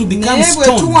transformed to become Naye bwe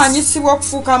stones, tuwaanyisibwa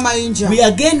okufuuka amayinja, we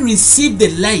again receive the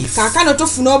life kaakano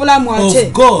tufuna obulamu ate,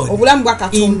 of God obulamu bwa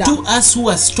Katonda into us who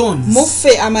are stones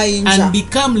muffe amayinja and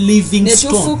become living ne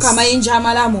stones. tufuuka amayinja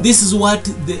amalamu. This is what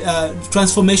the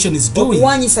transformation is doing.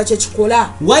 Okuwaanyisa kye kikola.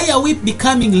 Why are we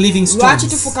becoming living Lwaki stones?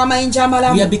 tufuuka amayinja We are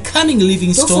amalamu? becoming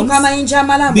living stones Tufuuka amayinja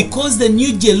amalamu because the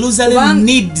New Jerusalem Kubanga-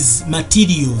 needs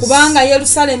materials. kubanga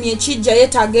Yerusaalemi ekijja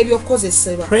yeetaaga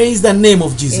ebyokukozesebwa. Praise the name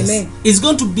of Jesus. Amen. It's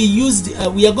going to be used,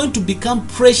 we are going to become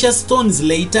precious stones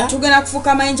later, Tugenda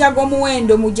kufuuka amayinja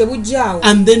ag'omuwendo mu gye bujjaawo,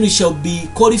 and then we shall be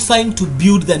qualifying to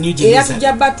build the New era Jerusalem.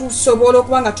 tujja bba tusobola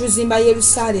okuba nga tuzimba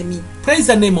Yerusaalemi. Praise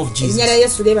the name of Jesus. Erinnya lya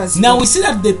Yesu lyebazibwe. Now we see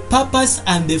that the purpose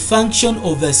and the function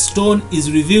of the stone is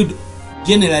revealed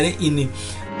generally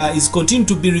is continuing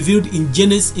to be revealed in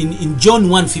Genesis in John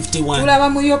 1:51. tulaba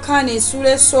mu Yokaana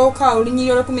essuula esooka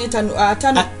olunyiriri olw'ekumi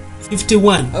n'etaano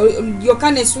 51.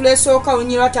 Yokaana essula esooka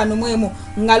olunyiri lwa 5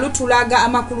 nga lutulaga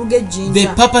amakulu The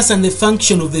g'ejjinja. purpose and the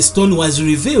function of the stone was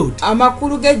revealed.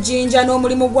 Amakulu g'ejjinja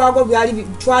n'omulimu gwagwo byali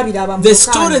twabiraba mu The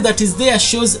story Yokaana. that is there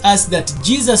shows us that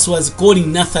Jesus was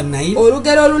calling Nathanael.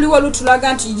 Olugero oluliwo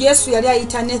lutulaga nti Yesu yali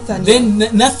ayita Nathanael. Then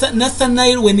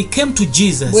Nathanael, when he came to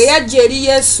Jesus, Bwe yajja eri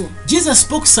Yesu, Jesus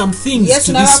spoke some things Yesu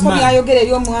to this n'abako man. by'ayogera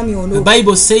eri omwami The ono.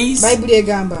 Bible says, Bayibuli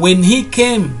egamba when he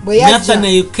came, Bwe yajja.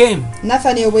 Nathanael came.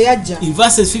 Nathanael bwe yajja, In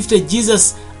verses 50,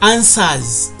 Jesus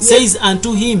answers, says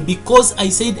unto him, because I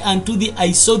said unto thee,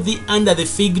 I saw thee under the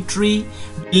fig tree,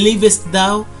 believest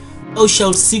thou? Thou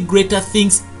shalt see greater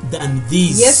things than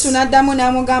these. Yesu n'addamu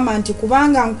n'amugamba nti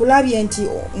kubanga nkulabye nti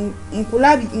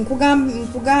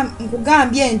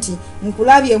nkugambye nti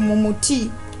nkulabye mu muti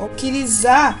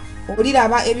okkiriza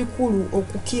oliraba ebikulu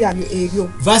okukira ebyo.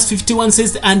 Verse 51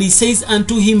 says, and he says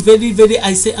unto him, very, very,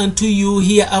 I say unto you,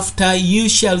 hereafter you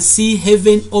shall see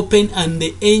heaven open and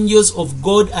the angels of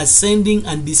God ascending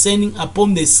and descending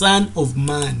upon the Son of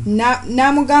Man.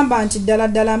 N'amugamba nti ddala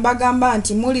ddala mbagamba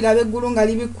nti muliraba eggulu nga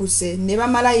libikuse ne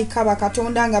bamalayika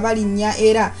bakatonda nga balinnya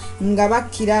era nga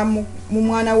bakkira mu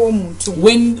mwana w'omuntu.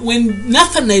 When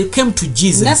Nathanael came to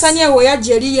Jesus, Nathanael we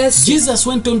yajja eri Yesu, Jesus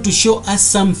went on to show us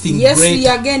something Yesu great.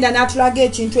 yagenda n'atulaga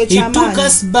ekintu He took eky'amaanyi.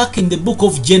 us back in the book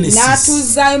of Genesis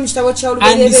N'atuzzaayo mu kitabo and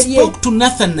he ky'olubereberye. spoke to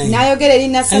Nathanael N'ayogera eri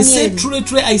and said, Nathanael. truly,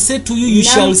 truly, I say to you, you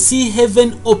shall see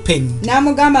heaven open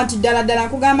N'amugamba nti ddala ddala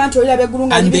nkugamba nti oliraba eggulu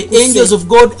nga and the angels libikuse of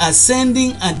God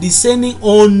ascending and descending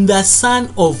on the Son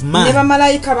of ne Man.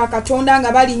 bamalayika bakatonda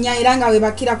nga balinnya era nga bwe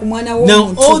bakkira ku mwana Now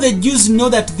all w'omuntu. the Jews know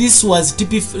that this was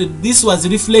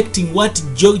reflecting what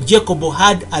Jacob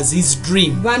had as his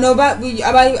dream. Bano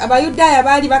abayudaaya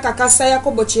baali bakakasa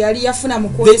Yakobo kye yali yafuna mu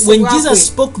When kwolesebwa kwe. Jesus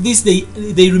spoke this,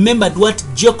 they remembered what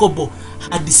Jacob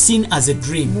had seen as a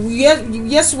dream.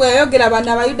 Yesu bwe yayogera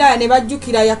bano abayudaaya ne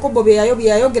bajjukira Yakobo bye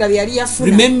yayogera bye yali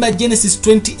yafuna. Remember Genesis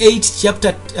 28,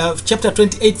 chapter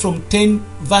 28 from 10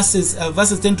 verses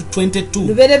 10 to 22.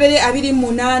 Luberebere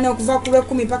 28 okuva ku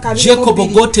 10 mpaka 22.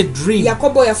 Jacob got a dream.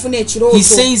 Yakobo yafuna ekirooto. He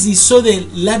says he saw the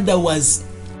ladder was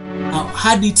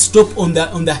had it stop on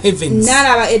the heavens,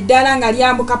 n'alaba eddala nga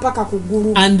lyambuka paka ku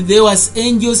ggulu. and there was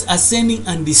angels ascending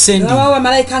and descending. N'abawo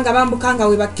bamalayika nga bambuka nga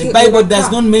we The Bible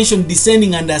does not mention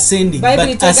descending and ascending, Bible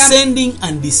but tegamba- ascending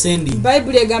and descending.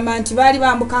 Bayibuli egamba nti baali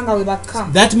bambuka nga we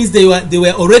bakka. That means they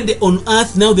were already on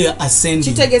earth, now they are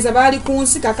ascending. Kitegeeza baali ku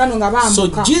nsi kakano nga So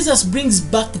bambuka. Jesus brings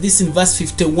back this in verse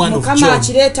 51 of Mukama John.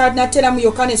 akireeta natera mu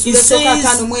Yokaana He essula esooka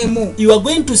says 5:1. you are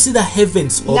going to see the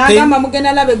heavens open N'agamba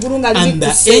mugenda laba eggulu nga and the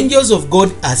libikuse angels of God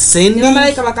ne ascending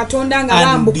bamalayika bakatonda nga and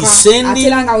bambuka descending ate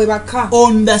era nga we bakka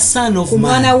on the Son of ku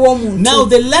mwana Man. w'omuntu. Now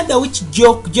the ladder which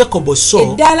Jacob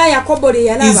saw Eddala Yakobo lye is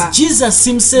yalaba Jesus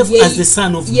himself ye as the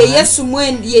Son of ye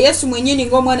Man, Yesu mwennyini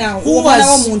ng'omwana who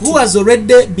w'omuntu has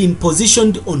already been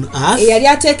positioned on earth, eyali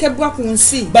ateekebbwa ku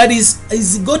nsi but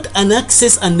is got an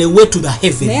access and a way to the naye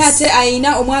heavens. ate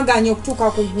ayina omwagaanya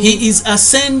okutuuka ku ggulu. He is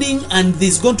ascending and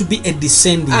there's going to be a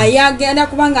descending. Ayagenda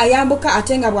kubanga ayambuka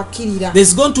ate nga bwakkirira.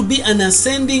 There's going to be an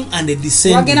ascending and a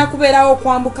descending, Wagenda kubeerawo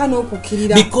okwambuka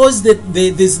n'okukkirira because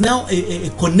there's now a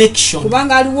connection.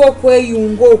 kubanga aliwo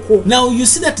okweyunga okwo. Now you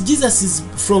see that Jesus is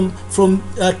from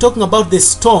talking about the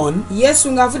stone.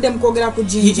 Yesu ng'avudde mu kwogera ku He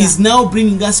jjinja is now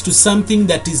bringing us to something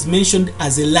that is mentioned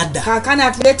as a ladder kaakano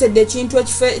atuleetedde ekintu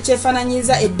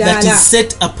ekyefaananyiza that eddaala is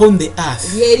set upon the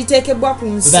earth, lye eriteekebbwa ku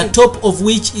nsi the top of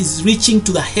which is reaching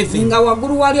to the heaven. nga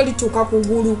waggulu waalyo lituuka ku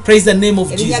ggulu. Praise the name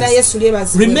of Erinnya lya Jesus. Yesu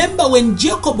lyebazibwe. Remember when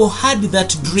Jacob had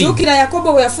that dream, Jjukira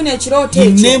Yakobo bwe yafuna ekirooto he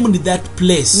ekyo named that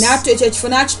place. ekyo ekifo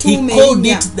He n'akituuma called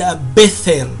erinnya it the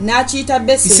Bethel. n'akiyita He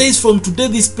Beseri. says from today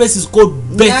this place is called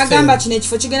N'agamba Bethel. kino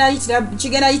ekifo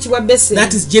kigenda yitibwa Beseri.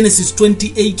 That is Genesis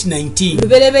 28:19.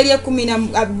 Lubereberye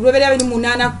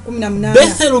 28:18.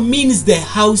 Bethel means the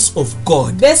house of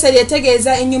God. Beseri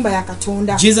etegeeza ennyumba ya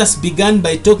Katonda. Jesus began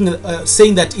by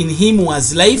saying that in him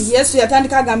was life. Yesu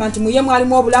yatandika agamba nti mu ye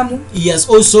mwalimu obulamu. He has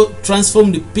also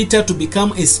transformed Peter to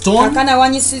become a stone. Kaakano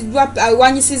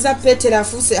awanyisizza Peetero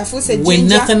afuuse When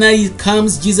ejjinja. Nathanael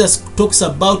comes, Jesus talks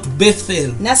about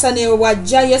Bethel, Nathanael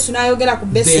bw'ajja Yesu n'ayogera ku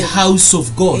the Beseri, house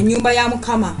of God, ennyumba ya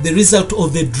Mukama. the result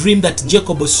of the dream that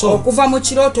Jacob saw. Okuva mu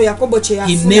kirooto Yakobo kye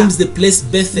He yafuna names the place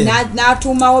Bethel,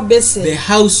 n'atuumawo Beseri, the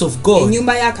house of God.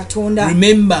 ennyumba ya Katonda.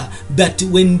 Remember that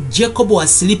when Jacob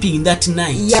was sleeping in that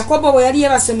night, Yakobo bwe yali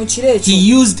yeebase mu kiro he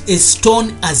ekyo used a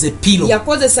stone as a pillow.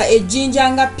 yakozesa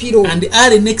ejjinja nga piro, And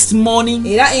early next morning,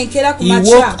 era enkeera ku he woke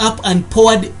makya up and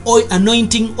poured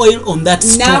anointing oil on that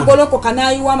stone. n'agolokoka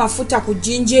n'ayiwa amafuta ku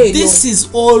jjinja eryo. This is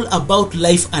all about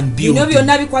life and Bino beauty.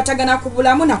 byonna bikwatagana ku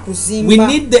bulamu na kuzimba. We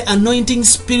need the anointing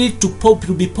spirit to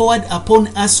be poured upon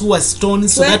us who are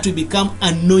stones, so that we become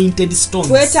anointed stones.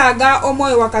 Twetaaga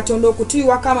omwoyo wa Katonda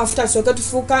okutuyiwako amafuta tusooke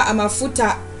tufuuka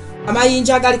amafuta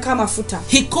amayinja agaliko amafuta.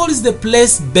 He calls the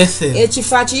place Bethel.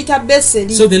 Ekifo akiyita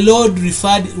Beseri. So the Lord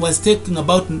was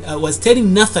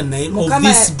telling Nathanael of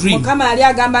this dream. Mukama yali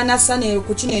agamba Nathanael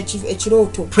ku kino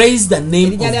ekirooto. Praise the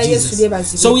name of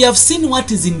Jesus. So we have seen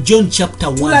what is in John chapter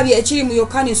 1. Tulabye ekiri mu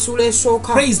Yokaana essula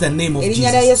esooka. Praise the name of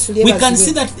Jesus. We can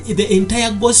see that the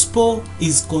entire gospel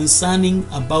is concerning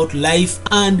about life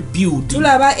and building.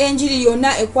 Tulaba enjiri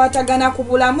yonna ekwatagana ku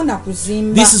bulamu na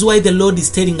kuzimba. This is why the Lord is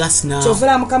telling us now.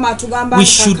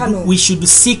 We should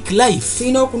seek life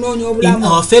in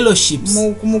our fellowships.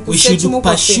 We should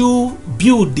pursue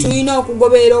building.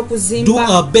 Do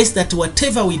our best that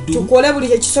whatever we do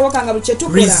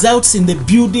results in the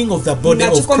building of the body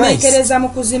of Christ.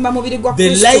 The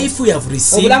life we have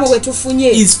received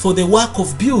is for the work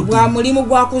of building.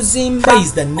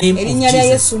 Praise the name of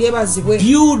Jesus.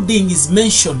 Building is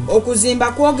mentioned.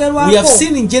 We have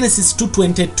seen in Genesis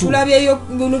 2:22.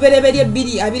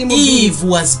 Eve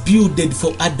was builded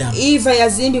for Adam,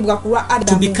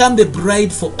 to become the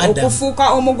bride for Adam.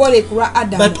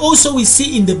 But also we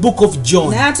see in the book of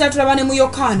John,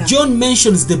 John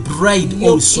mentions the bride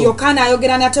also.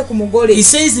 He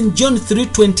says in John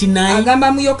 3:29,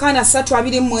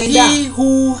 he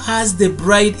who has the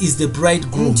bride is the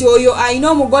bridegroom.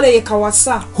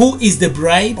 Who is the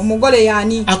bride?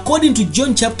 According to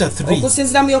John chapter 3,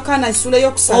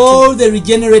 all the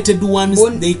regenerated ones,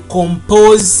 they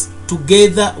compose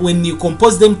together. When you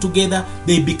compose them together,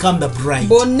 they become the bride.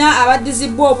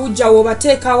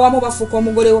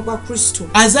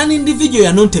 As an individual, you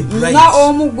are not a bride.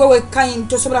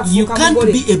 You can't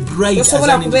be a bride as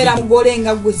an individual.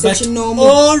 But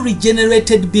all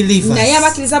regenerated believers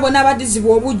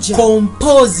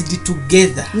composed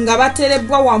together.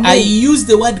 I use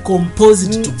the word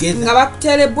composed together.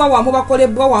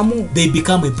 They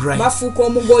become a bride.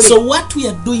 So what we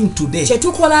are doing today,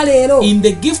 in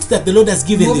the gift that the Lord has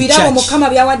given the church,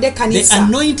 the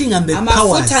anointing and the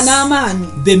powers,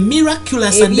 the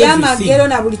miraculous and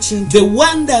everything, the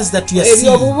wonders that we are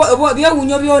seeing,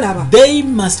 they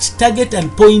must target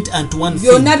and point at one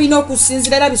thing: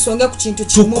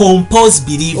 to compose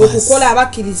believers,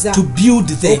 to build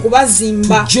them,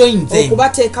 to join them,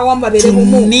 to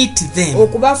knit them,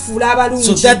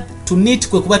 so that to knit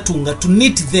them,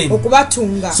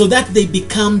 so that they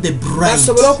become the bride,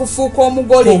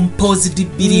 composed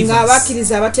believers,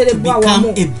 to become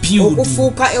a building,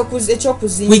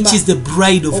 which is the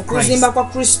bride of Christ.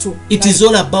 It is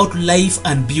all about life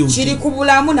and building.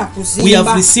 We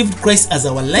have received Christ as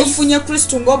our life,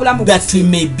 that we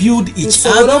may build each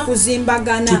other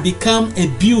to become a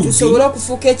building,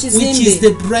 which is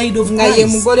the bride of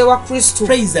Christ.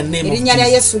 Praise the name of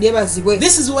Jesus.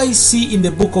 This is why you see in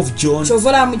the book of John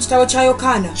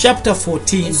chapter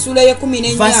 14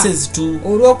 verses 2.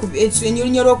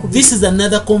 This is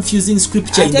another confusing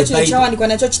scripture in the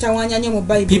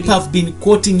Bible. People have been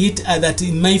quoting it that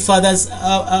in my father's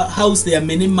house there are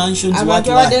many mansions, and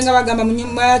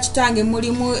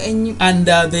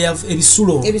they have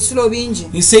ebisulo.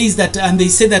 He says that, and they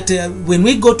say that when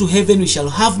we go to heaven we shall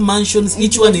have mansions,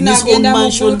 each one in his own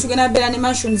mansion.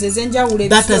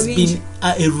 That has been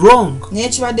wrong.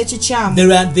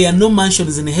 There are no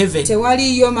mansions in heaven.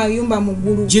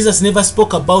 Jesus never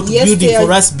spoke about building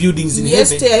for us buildings in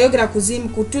heaven.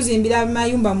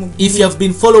 If you have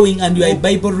been following and you are a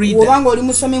Bible reader,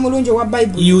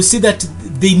 you see that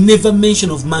they never mention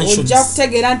of mansions.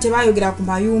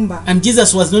 And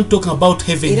Jesus was not talking about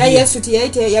heaven here.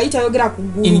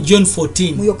 In John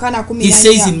 14, he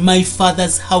says, in my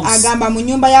father's house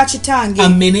are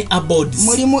many abodes.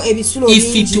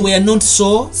 If it were not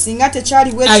so,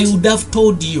 I would have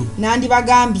told you,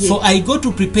 for I go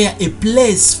to prepare a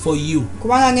place for you.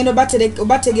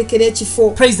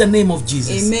 Praise the name of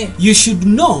Jesus. Amen. You should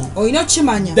know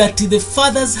that the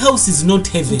Father's house is not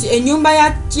heaven.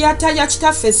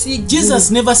 Jesus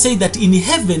never said that in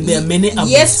heaven there are many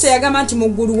abodes.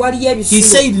 He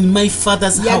said in my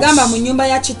Father's house.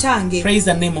 Praise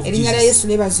the name of Jesus.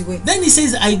 Then he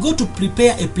says, I go to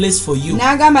prepare a place for you.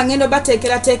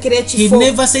 He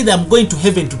never said I'm going to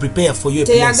heaven to prepare for you a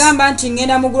place.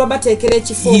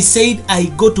 He said, I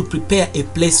go to prepare a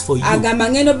place for you.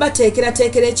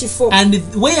 And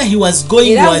where he was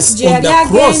going was on the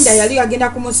cross.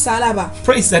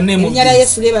 Praise the name of Jesus.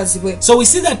 So we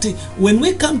see that when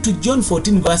we come to John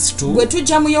 14 verse 2,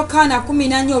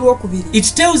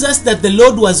 it tells us that the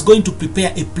Lord was going to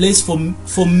prepare a place for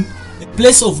a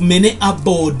place of many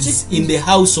abodes in the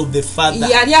house of the Father.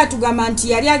 Yali atugamba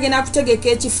nti yali agenda kutegeka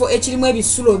ekifo ekirimu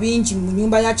ebisulo bingi mu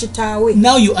nyumba ya kitaawe.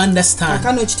 Now you understand.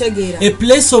 Kakano kitegeera. A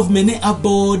place of many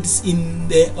abodes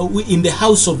in the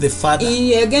house of the Father.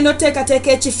 Agenda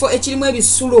oteekateeka ekifo ekirimu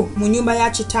ebisulo mu nyumba ya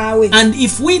kitaawe. And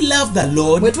if we love the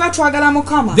Lord, bwe tuba twagala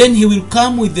Mukama, then he will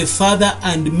come with the Father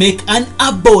and make an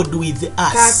abode with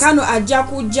us. Kakano ajja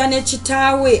kujja ne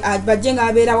kitaawe bajje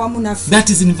ng'abeera wamu naffe. That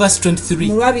is in verse 23.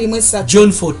 Mu 23.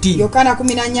 John 14. Yokaana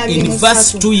 14:23. In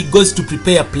verse 2 he goes to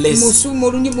prepare a place.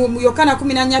 Mu Yokaana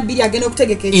 14:2 agenda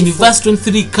okutegeka ekifo. In verse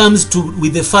 23 he comes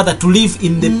with the Father to live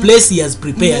in the place he has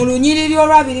prepared. Mu lunyiriri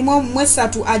olwabirimu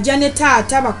 3 ajja ne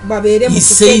taata babeere mu He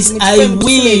says, I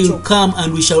will come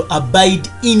and we shall abide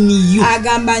in you.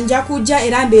 Agamba nja kujja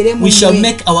era mbeere mu We shall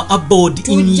make our abode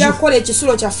in you. Tujja kukola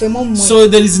ekisulo kyaffe mu mmwe. So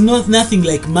there is nothing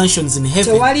like mansions in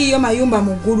heaven. Tewaliyo mayumba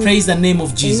mu ggulu. Praise the name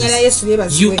of Erinnya lya Yesu Jesus.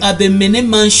 lyebazibwe. You are the many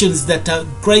mansions that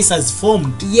Christ has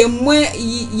formed.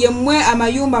 Yemmwe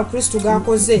amayumba Kristo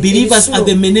gakoze. Believers are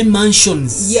the many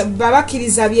mansions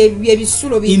babakkiriza bye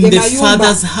bisulo in the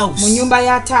Father's house. mu nyumba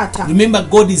ya taata. Remember,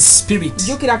 God is spirit.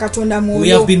 Jjukira Katonda We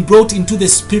mwoyo. have been brought into the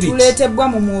spirit, Tuleetebbwa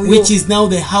mu mwoyo. which is now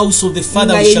the house of the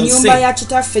Father. Nga We shall ennyumba ya say,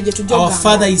 kitaffe gye tujja our okugamba.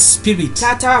 Father is spirit,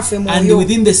 Taata waffe and mwoyo.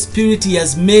 within the spirit he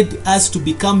has made us to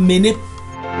become many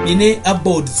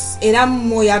abodes, Era mu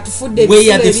mwoyo atufudde where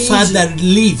ebisulo the ebingi. Father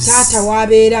lives Taata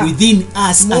w'abeera within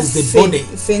us as the body.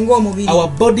 ffe ng'omubiri. Our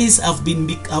bodies have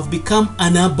become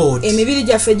an abode, Emibiri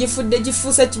gyaffe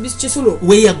gifuuse kisulo.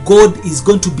 where God is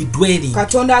going to be dwelling,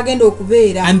 Katonda agenda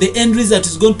okubeera. and the end result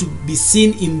is going to be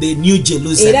seen in the New Era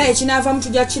Jerusalem, ekinaavamu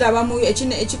tujja kirabamu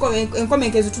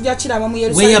enkomekezo tujja kirabamu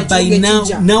whereby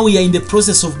now we are in the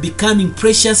process of becoming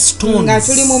precious nga stones,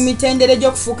 tuli mu mitendere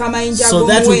gy'okufuuka amayinja so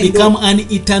that we become ag'omuwendo.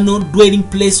 an eternal dwelling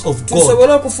place of God.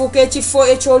 Tusobole okufuuka ekifo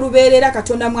eky'olubeerera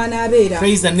Katonda mw'anaabeera.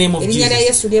 Praise the name of Erinnya lya Yesu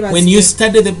Jesus. lyebazibwe. When you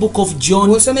study the book of John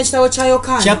Bw'osoma ekitabo kya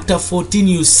Yokaana chapter 14,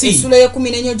 you see essuula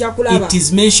y'ekumi ojja kulaba it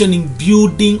is mentioning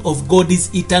building of God's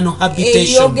eternal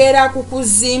habitation, eyogera ku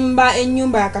kuzimba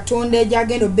ennyumba ya Katonda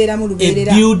egyagenda obbeeramu a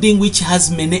lubeerera. building which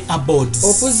has many abodes.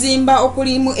 Okuzimba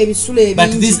okulimu ebisulo But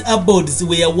ebingi. these abodes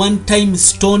were one-time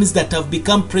stones that have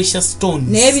become precious stones.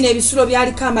 Naye bino ebisulo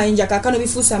byaliko amayinja kaakano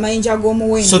bifuuse amayinja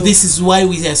ag'omuwendo. So this is why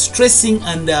we are stressing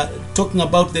and talking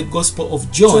about the Gospel of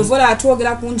John, Kyovola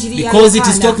atwogera ku njiri ya because it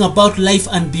is Yokaana, talking about life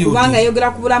and kubanga building.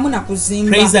 yogera ku bulamu na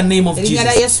kuzimba. Praise the name of Erinnya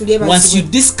lya Jesus. Yesu lyebazibwe. Once you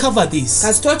discover this,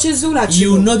 Kasita okizuula you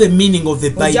kino know the meaning of the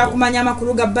ojja Bible. kumanya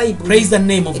amakulu ga Bayibuli. Praise the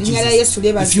name of Erinnya lya Jesus. Yesu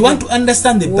lyebazibwe. If you want to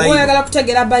understand the Bw'oba Bible, oyagala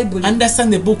kutegeera Bayibuli,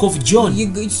 understand the book of John,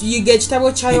 yiga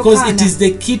ekitabo kya because it Yokaana is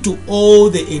the key to all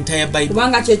the entire Bible.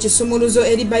 kubanga kye kisumuluzo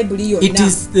eri Bayibuli It yonna.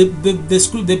 is the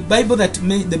Bible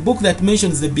the book that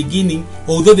mentions the beginning,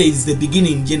 although there is the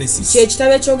beginning in Genesis. Kye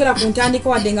kitabo ekyogera ku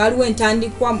ntandikwa wadde nga waliwo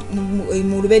entandikwa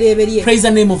mu lubereberye. Praise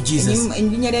the name of Jesus.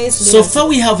 Erinnya lya Yesu So lyebazibwe. far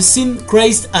we have seen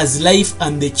Christ as life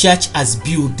and the church as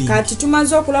building. Kati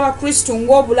tumaze okulaba Kristo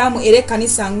ng'obulamu era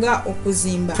ekkanisa nga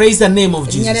okuzimba. Praise the name of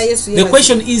Erinnya lya Jesus. Yesu The lyebazibwe.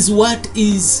 question is, what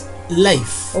is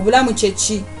life? Obulamu kye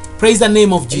ki? Praise the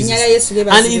name of Jesus. Erinnya lya Yesu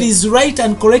lyebazibwe. And it is right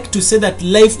and correct to say that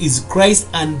life is Christ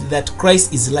and that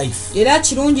Christ is life. Era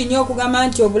kirungi nnyo okugamba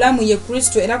nti obulamu ye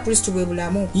Kristo era Kristo bwe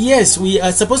bulamu. Yes, we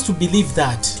are supposed to believe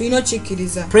that. Tulina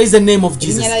okikkiriza. Praise the name of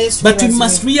Jesus. Erinnya lya Yesu But we lyebazibwe.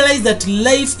 must realize that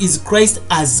life is Christ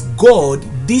as God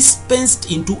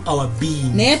dispensed into our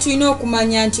being. Naye tulina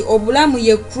okumanya nti obulamu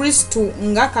ye Kristo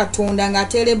nga Katonda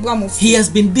ng'ateerebbwa mu He ffe. has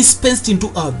been dispensed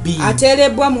into our being.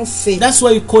 Ateerebbwa mu ffe. That's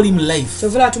why we call him life.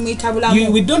 Kyovula tumuyita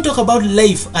bulamu. We don't talk about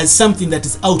life as something that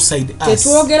is outside us.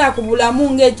 Tetwogera ku bulamu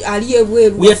ng'ali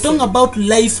ebweru. We are talking about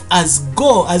life as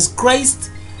God, as Christ.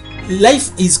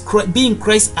 Life is being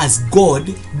Christ as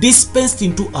God dispensed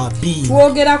into our being.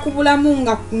 Twogera ku bulamu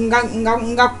nga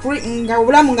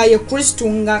obulamu nga ye Kristo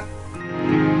nga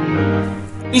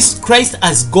Is Christ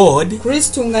as God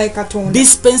Kristo nga ye Katonda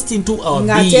dispensed into our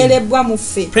being. ng'ateerebbwa mu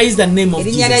ffe. Praise the name of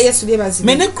Erinnya lya Jesus. Yesu lyebazibwe.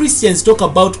 Many Christians talk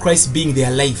about Christ being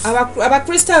their life,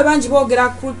 Abakristaayo bangi boogera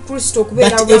ku Kristo okubeera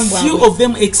but a obulamu few bwabwe. of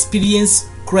them experience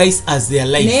Christ as their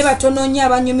Naye life. batono nnyo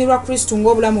abanyumirwa Kristo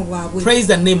ng'obulamu bwabwe. Praise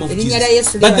the name of Erinnya lya Jesus.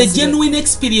 Yesu But the lyebazibwe. genuine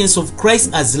experience of Christ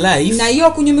as life Naye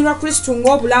okunyumirwa Kristo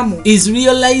ng'obulamu is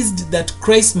realized that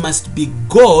Christ must be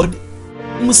God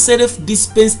himself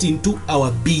dispensed into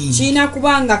our being. kirina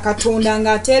kubanga Katonda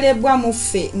ng'ateerebbwa mu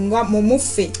ffe nga mu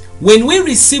muffe. When we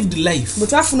received life, Bwe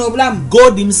twafuna obulamu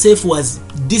God himself was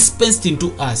dispensed into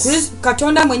us.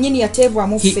 Katonda mwennyini yateebwa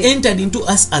mu He ffe, entered into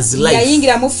us as life.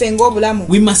 yayingira mu ffe ng'obulamu.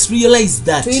 We must realize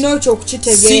that. Tulina okyo See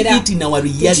okukitegeera, it in our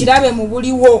reality. tukirabe mu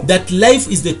buliwo, That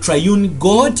life is the triune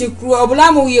God nti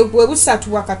obulamu bwe busatu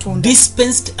bwa Katonda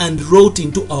dispensed and wrote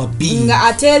into our being. nga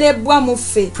ateerebbwa mu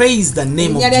ffe. Praise the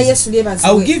name of Erinnya lya Jesus. Yesu lyebazibwe.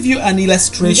 I'll give you an Nja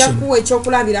illustration. kuwa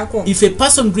ekyokulabirako. If a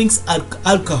person drinks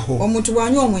alcohol, Omuntu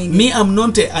bw'anywa omwenge, me, I'm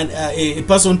not a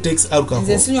person who takes alcohol,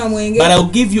 nze sinywa mwenge, but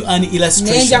I'll give you an naye nja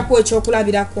illustration. kuwa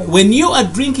ekyokulabirako. When you are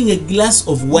drinking a glass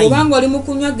of wine, Obanga oli mu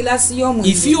kunywa giraasi if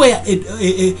y'omwenge, you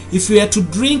were to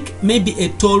drink maybe a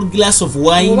tall glass of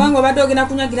wine, obanga obadde ogenda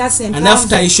kunywa giraasi and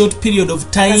after empanvu, a short period of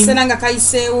time, kaseera nga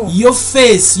kayiseewo, your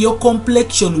face, your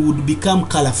complexion would become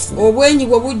colorful. obwenyi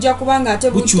bwe bujja kuba nga ate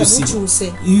Bukyuse.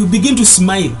 bukyuse, You begin to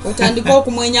smile. otandika You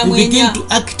okumwenyamwenya, begin to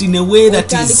act in a way that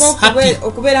is otandika happy.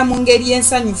 okubeera mu ngeri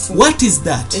ensanyufu. What is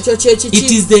that? Ekyo kye It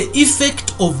kiki? is the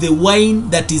effect of the wine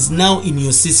that is now in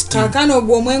your system. Kaakano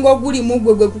ogwo omwenge oguli mu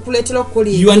gwe kukuleetera okukola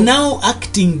You are ebyo. now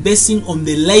acting basing on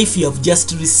the life you have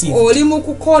just received. Oli mu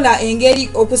kukola engeri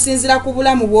okusinziira ku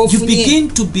bulamu You bw'ofunye, begin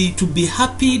to be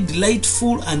happy,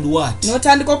 delightful, and what?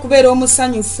 n'otandika okubeera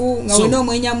omusanyufu nga So, wena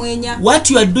omwenyamwenya. What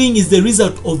you are doing is the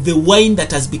result of the wine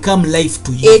that has become life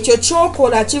to you. Ekyo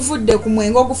ky'okola kivudde ku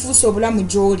mwenge ogufuuse obulamu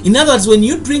gy'oli. In other words, when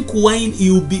you drink wine,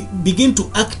 you begin to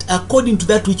act according to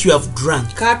that which you have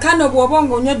drunk. Kaakano bw'oba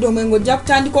ng'onywedde omwenge ojja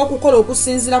kutandika okukola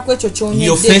okusinziira ku ekyo Your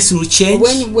ky'onywedde. face will change.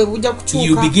 Obwenyi bwe bujja You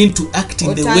kukyuka, begin to act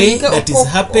in the way that is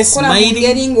happy, okola mu ngeri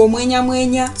smiling.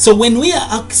 ng'omwenyamwenya. So when we are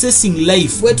accessing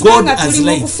life, Bwe tuba God nga as tuli mu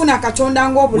life, kufuna Katonda we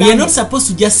are ng'obulamu, not supposed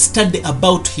to just study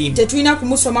about Him, tetulina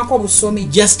kumusomako busomi,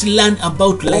 just learn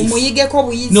about life. omuyigeko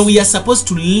buyizi. No, we are supposed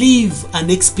to live and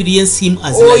experience Him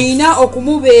as life. Oyina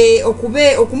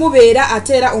okumubeera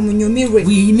ate era omunyumirwe.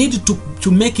 We need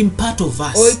to make Him part of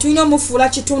us. Tulina omufuula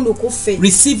kitundu ku ffe,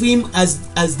 Receive Him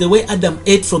as the way Adam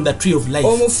ate from the tree of life.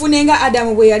 omufune nga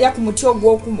Adamu bwe yalya ku muti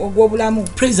ogw'obulamu.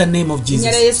 Praise the name of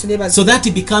Erinnya lya Jesus. Yesu lyebazibwe. So that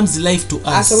He becomes life to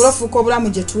Asobole us. ofuuka obulamu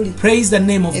gye tuli, Praise the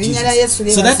name of Erinnya lya Yesu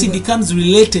Jesus. So that He lyebazibwe. becomes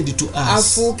related to us.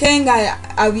 Afuuke nga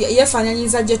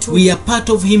yeefaananyiza gye tuli, We are part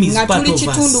of Him, He's nga part tuli of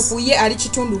kitundu us. ku ye, ali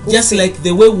kitundu ku Just ffe. like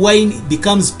the way wine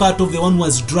becomes part of the one who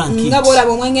has drunk Nga it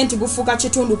bw'olaba omwenge nti gufuuka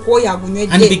kitundu ku oyo and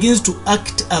agunywedde, begins to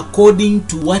act according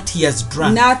to what he has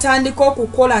drunk. n'atandika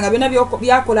okukola nga byonna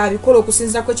byakola abikola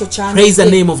okusinziira ku ekyo Praise the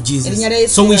kyanywedde. name of Jesus. Erinnya lya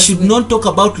Yesu So we should lyebazibwe. not talk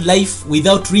about life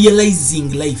without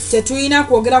realizing life. Tetulina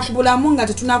kwogera ku bulamu nga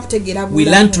tetunakutegeera We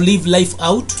learn to bulamu. live life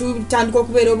out, Tutandika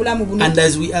okubeera obulamu buno, and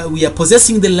as we are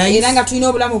possessing the era life, nga tulina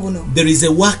obulamu buno, there is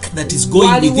a work that is going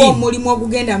waliwo within. omulimu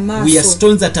ogugenda mu We are maaso.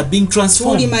 stones that are being Tuli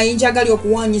transformed. mayinja agali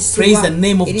okuwanyisibwa. Praise the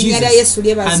name of Erinnya lya Jesus. Yesu And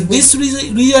lyebazibwe. this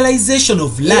realization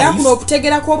of Era kuno life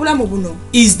okutegeera kw'obulamu buno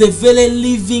is the very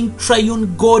living triune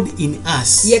God in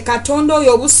us. ye Katonda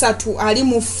oyo obusatu ali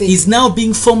mu ffe, Is now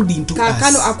being formed into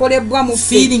kaakano us, akolebbwa mu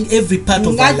ffe, feeding every part of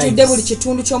our ng'ajjudde buli lives.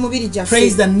 kitundu ky'omubiri gyaffe.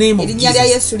 Praise the name of Erinnya lya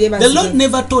Jesus. Yesu The Lord lyebazibwe.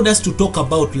 never told us to talk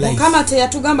about life. Mukama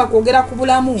teyatugamba kwogera ku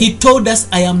bulamu, He told us,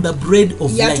 I am the bread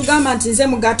of life, yatugamba nti nze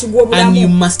mugaati and you gw'obulamu,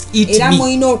 must eat era me.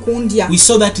 mulina okundya. We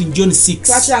saw that in John 6.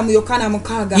 Twakira mu Yokaana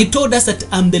 6. He told us that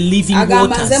I'm the living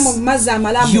Agamba nze mu waters. mazzi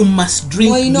amalamu, You must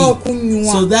drink mulina me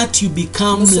okunywa so that you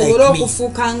become musobole like me.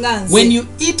 okufuuka nga nze. When you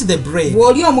eat the bread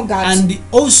Bw'olya omugaati and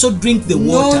also drink the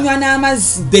n'onywa water,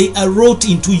 n'amazzi, they are wrought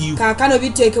into you. kaakano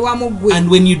biteekebwa mu ggwe, And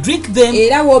when you drink them,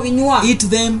 era bw'obinywa eat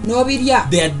them, n'obirya,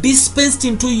 they are dispensed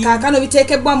into you. kaakano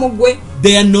biteekebwa mu ggwe,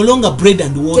 They are no longer bread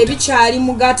and water. tebikyali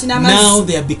mugaati Now n'amazzi,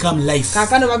 they have become life.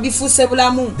 kaakano babifuuse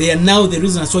bulamu. They are now the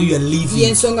reason that's why you are living.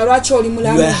 Y'ensonga lwaki oli You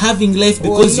mulamu. are having life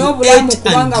because Olina you obulamu ate and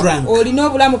kubanga drank. olina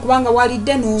obulamu kubanga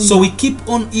walidde n'onywa. So we keep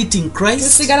on eating Christ,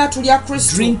 Tusigala tulya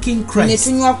Kristo, drinking ne Christ.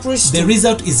 tunywa Kristo, The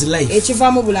result is life.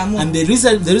 ekivaamu bulamu. And the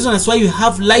reason that's why you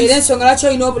have Era life, ensonga lwaki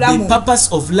olina the obulamu, purpose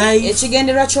of life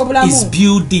ekigendererwa ky'obulamu is kwe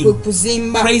building.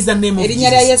 kuzimba. Praise the name of Erinnya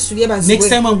lya Jesus. Yesu Next lyebazibwe.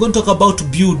 time I'm going to talk about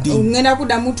building, Ngenda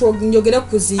kuddamu njogere ku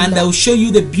kuzimba, and I will show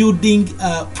you the building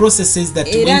processes that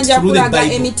era went nja through the kulaga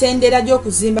Bible. emitendera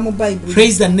gy'okuzimba mu Bayibuli.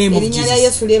 Praise the name of Erinnya lya Jesus.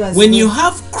 Yesu lyebazibwe. When you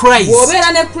have Christ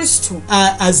bw'obeera ne Kristo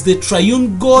as the triune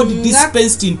God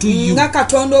dispensed into you, nga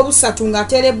Katonda obusatu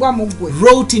ng'ateerebbwa mu ggwe,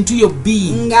 wrote into your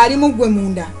being, ng'ali mu ggwe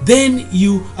munda, then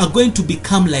you are going to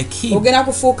become like Him. ogenda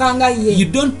kufuuka nga You ye.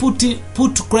 don't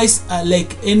put Christ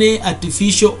like any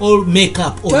artificial or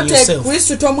makeup on Tote yourself.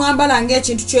 Kristo tomwambala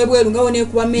ng'ekintu ky'ebweru nga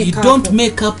woneekuba You make don't up.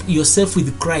 make up yourself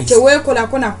with Christ.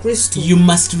 Teweekolako na Kristo. You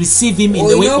must receive Him in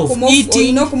the way of eating,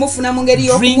 olina okumufuna mu ngeri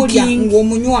y'okumulya drinking,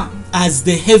 ng'omunywa, as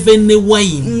the heavenly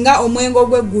wine, nga omwenge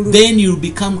ogw'eggulu, then you'll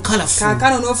become colorful.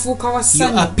 kaakano n'ofuuka Your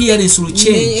wasanyu, appearance will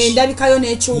change. endabikayo Your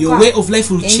n'ekyuka, way of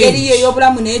life will engeri yo change.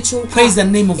 ey'obulamu n'ekyuka. Praise the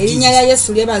name of Erinnya Jesus. lya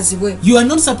Yesu lyebazibwe. You are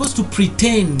not supposed to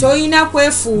pretend Toyina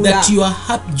kwefuula that you are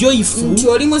joyful nti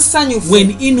oli musanyufu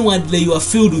when inwardly you are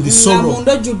filled with nga sorrow.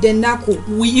 munda ojjudde ennaku.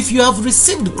 If you have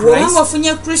received Bw'obanga Christ,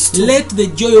 ofunye Kristo, let the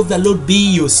joy of the Lord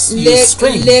be your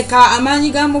strength. leka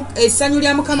amaanyi essanyu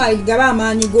lya Mukama gabe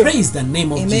amaanyi go. Praise the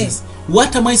name of Amen. Jesus.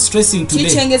 What am I stressing today?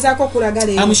 Kikyengezaako okulaga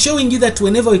leero. I'm showing you that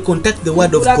whenever we contact the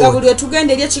word of Kulaga God, buli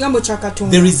etugenda eri ekigambo kya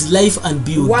Katonda there is life and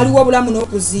beauty. waliwo obulamu This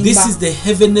n'okuzimba. is the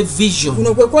heavenly vision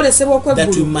Kuno kwe kwolesebwa that we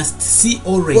okw'eggulu must see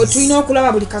kwe always. tulina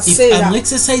okulaba buli If kaseera. I'm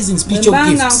exercising Bwe spiritual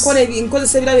mba nga gifts,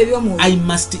 nkozesa ebirabo eby'omwoyo, I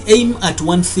must aim at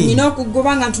one thing, nina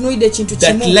okugoba nga ntunuulidde ekintu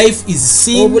that kimu. life is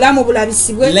seen, Obulamu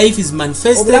bulabisibwe, life is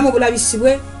manifested, obulamu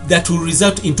bulabisibwe, that will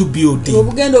result into building,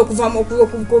 obugenda okuva mu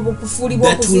okufuulibwa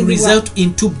that will okuzimbibwa, result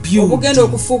into obugenda building.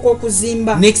 okufuuka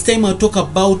okuzimba. Next time I'll talk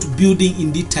about building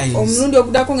in details, Omulundi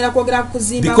oguddako ngenda kwogera ku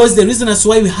kuzimba. because the reason as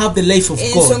why we have the life of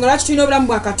Ensonga God, lwaki tulina obulamu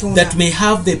bwa Katonda, that may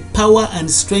have the power and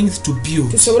strength to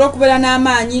build. tusobole okubeera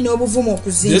n'amaanyi n'obuvumu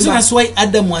The reason okuzimba. as why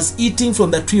Adam was eating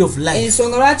from the tree of life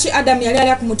Ensonga lwaki Adamu yali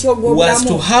alya ku muti was to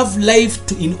ogw'obulamu, have life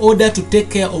in order to take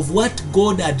care of what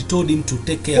God had told him to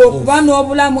take care of. okuba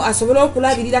n'obulamu asobole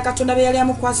okulabirira Katonda be yali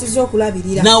amukwasizza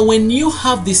okulabirira. Now when you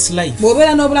have this life,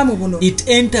 Bw'obeera n'obulamu buno, it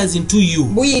enters into you,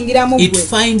 buyingira mu it ggwe,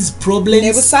 finds ne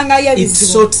problems, busangayo it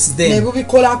ebizibu, sorts ne them,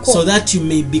 bubikolako, so that you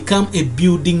may become a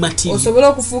building material, osobole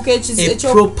okufuuka a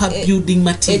proper building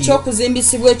material.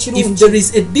 ekyokuzimbisibwa If ekirungi. there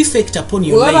is a defect upon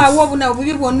your Bwe wabaawo life,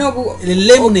 obubi bwonna a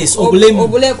lameness, obulemu,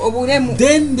 obulemu,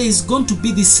 then there is going to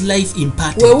be this life we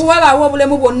imparted. wabaawo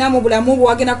obulemu bwonna mu bulamu bwe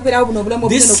wagenda kubeerawo buno obulamu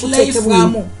obugenda This life will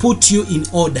okuteekebwamu, put you in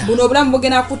order. buno obulamu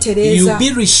bugenda You'll kutereeza, be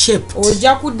reshaped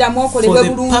ojja kuddamu for okolebwe the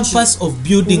bulungi purpose of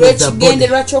building of the body.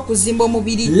 olw'ekigendererwa ky'okuzimba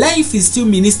omubiri. Life is still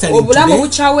ministering Obulamu today,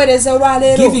 bukyaweereza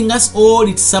olwaleero giving us all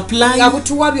its nga supply,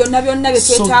 butuwa byonna byonna bye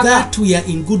so twetaaga, that we are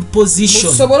in good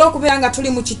position tusobole okubeera nga tuli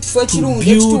mu kifo to ekirungi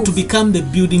build, to ekituufu, become the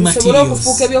building tusobole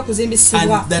okufuuka materials,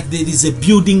 ebyokuzimbisibwa, and that there is a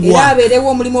building era work. abeerewo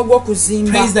omulimu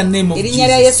ogw'okuzimba. Praise the name of Erinnya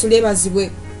lya Jesus. Yesu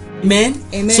lyebazibwe. Amen.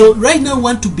 Amen. So right now we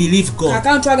want to believe God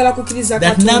Kaakano twagala kukkiriza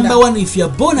that number Katonda one, if you are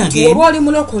born nti again, oba oli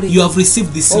mulokole you have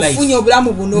received this life. ofunye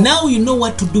obulamu buno, Now you know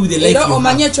what to do with the life era you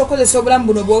omanye have. ekyokozesa obulamu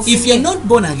buno If you're bw'ofunye. not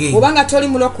born again, Obanga toli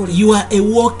mulokole, you are a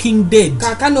walking dead.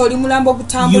 kaakano oli mulambo You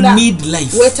ogutambula, need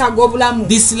life. weetaaga obulamu.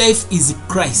 This life is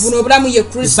Christ. Buno obulamu ye The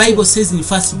Kristo. Bible says in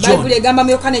 1 John, Bayibuli egamba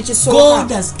mu Yokaana God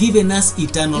ekisooka has given us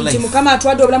eternal nti life, Mukama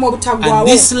atuwadde obulamu and obutaggwaawo,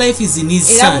 this life is in His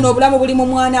era buno Son. obulamu buli mu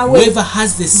mwana we. Whoever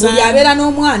has the Son Buli abeera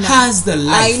n'omwana has the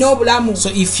life. alina obulamu. So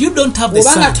if you don't have the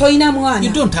Obanga Son, tolina mwana,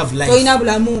 you don't have life. tolina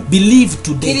bulamu. Believe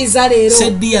today. Kkiriza leero, Say,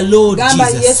 dear Lord gamba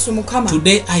Jesus, Yesu Mukama,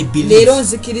 today I leero believe.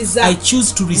 nzikiriza, I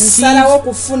choose to receive nsalawo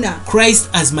okufuna Christ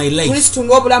as my life. Kristo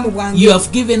ng'obulamu bwange. You have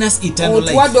given us eternal life,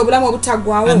 Otuwadde obulamu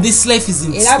obutaggwaawo, and this life is era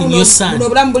in buno your buno Son.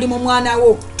 obulamu buli mu mwana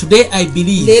wo. Today I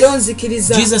believe Leero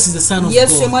nzikiriza Jesus is the Son of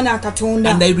Yesu ye God, mwana wa Katonda,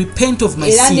 and I repent of my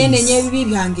era neenenya sins. ebibi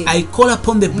byange. I call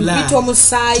upon the blood Mpita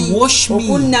omusaayi to wash me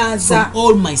okunnaaza from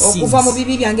all my okuva mu sins.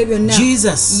 bibi byange byonna.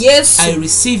 Jesus, Yesu, I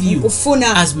receive you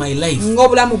nkufuna as my life.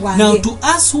 ng'obulamu Now bwange. to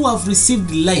us who have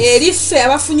received life, Eri ffe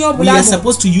abafunye we are obulamu,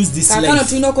 supposed to use this kaakano life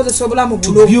tulina okukozesa obulamu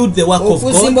to buno build the work of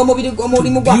okuzimba God,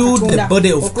 omulimu gwa to build the Katonda,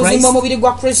 body of Christ. okuzimba omubiri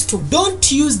gwa Kristo.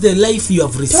 Don't use the life you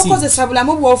have received Tokozesa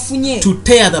bulamu bw'ofunye to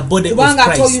tear the body of kubanga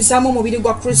Christ atoyuzaamu omubiri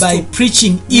gwa Kristo, by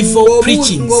preaching evil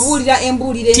preachings, ng'obuulira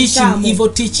embuulire teaching enkyamu, evil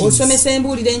teachings, osomesa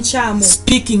embuulire enkyamu,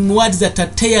 speaking words that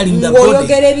are tearing the body,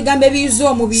 ng'oyogera ebigambo ebiyiza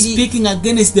omubiri, speaking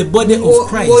against the body of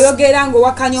Christ, ng'oyogera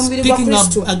ng'owakanya omubiri gwa speaking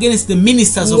Kristo, against the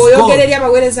ministers of ng'oyogera eri God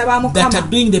abaweereza ba that Mukama are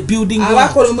doing the building work.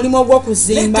 abakola omulimu Let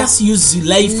ogw'okuzimba. us use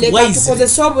life Leka wisely.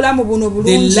 tukozese obulamu buno The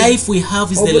bulungi. life we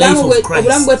have is the life Obulamu of bwe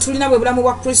Christ. tulina bwe bulamu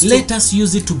bwa Kristo. Let us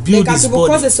use it to build Leka His body.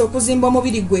 tubukozese okuzimba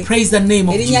omubiri gwe. Praise the name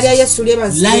of Erinnya lya Jesus. Yesu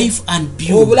lyebazibwe. Life and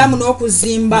Obulamu beauty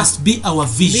n'okuzimba must be our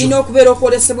birina vision. okubeera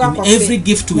okwolesebwa In kwaffe every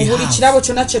gift we mu buli have. kirabo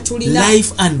kyonna kye tulina.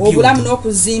 Life and Obulamu beauty.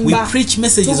 n'okuzimba. We preach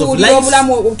messages of Tubuulira life.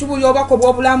 obulamu, tubuulira obubaka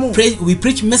obw'obulamu. We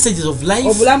preach messages of life.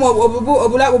 Obulamu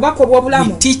obubaka We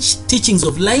obw'obulamu. teach teachings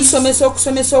of life. Tusomesa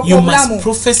okusomesa You okw'obulamu. must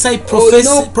prophesy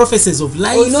Olina- prophecies of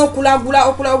life, Olina okulagula so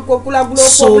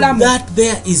okw'obulamu. that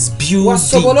there is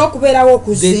Wasobola building. okubeerawo The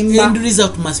okuzimba. end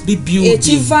result must be building,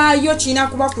 Ekivaayo kirina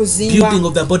kuba kuzimba. building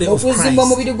of the body of Okuzimba Christ,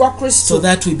 omubiri gwa so Kristo.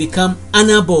 that we become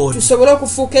unabhorred Tusobole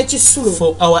okufuuka ekisulo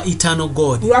for our eternal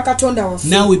God. olwa Katonda waffe.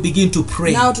 Now we begin to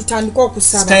pray, Naawe tutandike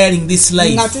okusaba stirring this nga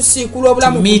life tusiikula to obulamu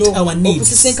obulamu meet buno our needs,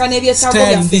 okusisinkana ebyetaago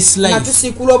style in byaffe this nga life,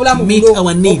 tusiikula obulamu meet buno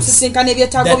our needs, okusisinkana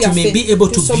ebyetaago that we may be byaffe able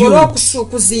to tusobole build.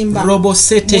 okuzimba Robo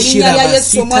sete mu linnya lya shiraba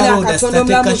Yesu omwana sitaroda Katonda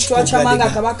omulamu stateka kitwa kyamanga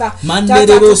shikobradega kabaka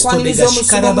manderero tukwaniriza stodega omusibo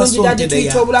shikaraba mungi dadi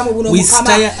tuyita sontedeya. obulamu buno We mukama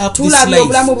stir up this tulabye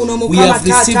obulamu buno life. We mukama have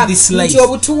received taata this life nti for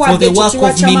obutuwadde the work ekitiibwa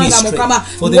of kyamanga ministry, mukama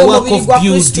for the work ng'omubiri of gwa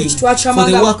Kristo building, kitwa for the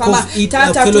kyamanga work mukama of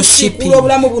taata fellowshipping. tusiikula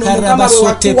obulamu buno mukama bwe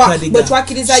watuwa bwe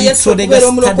twakkiriza Yesu okubeera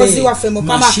omulokozi waffe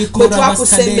mukama bwe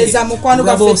twakusembeza mukwano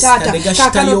gwaffe taata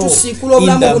kaakano tusiikula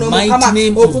obulamu buno mukama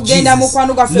okugenda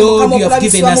mukwano gwaffe mukama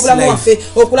okulabisibwa mu bulamu waffe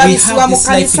okulabisibwa mu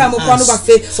kanisa mukwano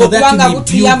gwaffe okubanga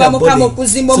butuyamba mukama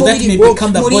okuzimba omubiri gwo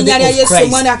mu linnya lya Yesu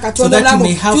omwana Katonda omulamu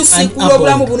tusiikula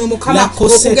obulamu buno mukama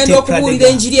okugenda okubuulira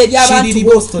enjiri eri abantu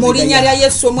bo mu linnya lya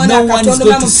Yesu omwana Katonda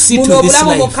omulamu buno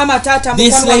obulamu mukama taata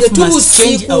mukwano gwange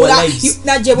tubusiikula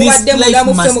najje bubadde mu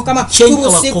bulamu ffe mukama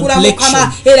tubusiikula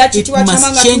mukama era kitiibwa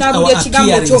kyamanga tunaabulya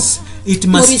ekigambo kyo It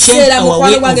must change our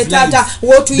way of life.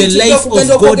 The life of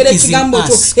God is in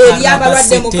us.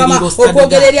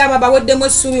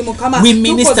 We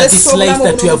minister this life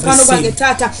that we have received.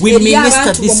 We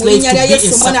minister this life to be a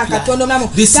supply.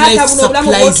 This life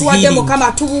supplies healing.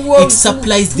 It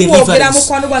supplies deliverance.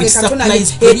 It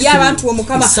supplies breakthrough. It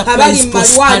supplies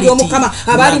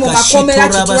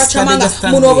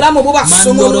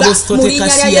prosperity.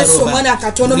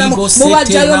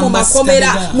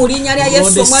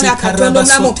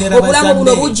 obulamu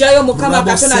buno bujjayo mukama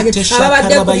Katonda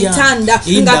ababadde ku bitanda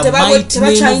nga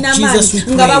tebakyalina amaanyi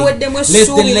nga baweddemu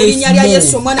essuubi mu linnya lya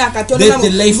Yesu omwana Katonda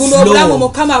buno obulamu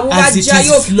mukama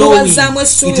bubajjayo bubazaamu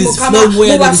essuubi mukama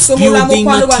bubasumula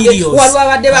mukwano gwange waliwo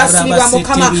abadde basibibwa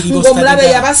mukama ng'omulabe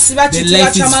yabasiba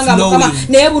kitiibwa kyamanga mukama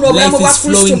naye buno obulamu bwa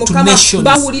Kristo mukama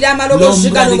bawulira amaloboozi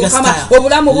gano mukama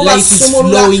obulamu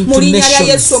bubasumulula mu linnya lya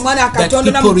Yesu omwana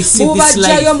Katonda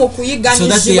bubajjayo mu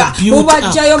kuyigganyizibwa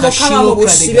bubajjayo mukama mu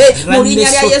busibe mu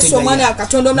linnya lya Yesu omwana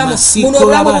Katonda omulamu buno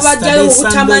obulamu bubajjayo mu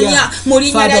butamanya mu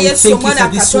linnya lya Yesu omwana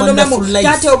Katonda omulamu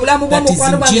taata obulamu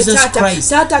bw'omukwano gwange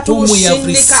taata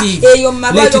tubusindika eyo mu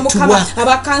malwaliro mukama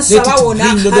abakansa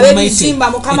bawona ab'ebizimba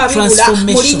mukama bibula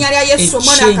mu linnya lya Yesu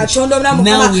omwana Katonda omulamu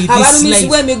mukama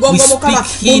abalumizibwa emigongo mukama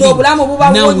buno obulamu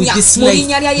bubawonya mu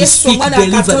linnya lya Yesu omwana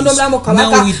Katonda omulamu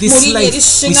kabaka mu linnya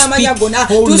erisinga amanya gonna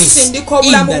tusindika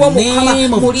obulamu bw'omukama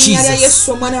mu linnya lya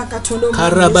Yesu omwana Katonda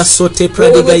omulamu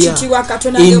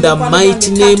in the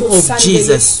mighty name of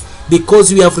Jesus.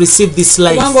 Because we have received this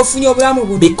life,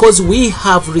 because we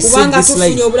have received this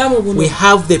life, we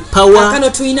have the power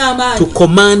to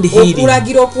command healing.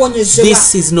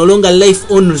 This is no longer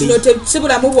life only,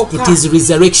 it is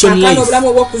resurrection life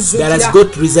that has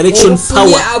got resurrection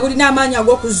power.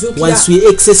 Once we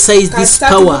exercise this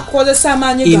power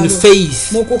in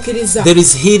faith, there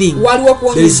is healing,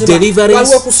 there is deliverance,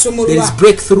 there is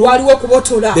breakthrough,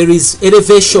 there is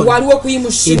elevation.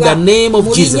 In the name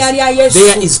of Jesus,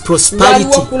 there is prosperity,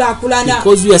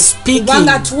 because we are speaking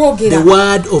the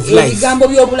word of life.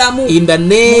 In the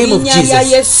name of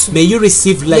Jesus, may you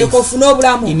receive life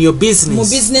in your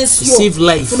business, receive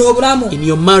life in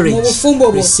your marriage,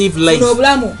 receive life,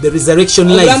 the resurrection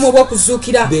life,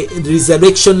 the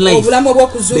resurrection life,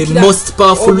 the most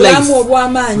powerful life.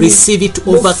 Receive it to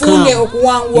overcome your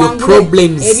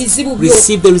problems.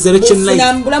 Receive the resurrection life,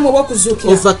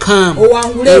 overcome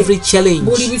every challenge.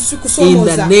 In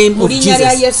the name of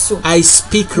Jesus, I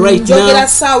speak right now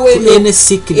to any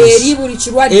sickness,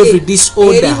 every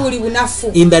disorder.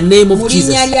 In the name of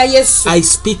Jesus, I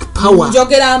speak power.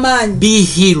 Be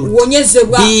healed.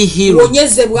 Be healed.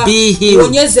 Be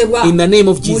healed. In the name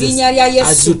of Jesus,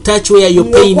 as you touch where your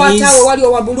pain is,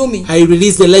 I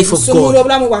release the life of God,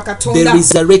 the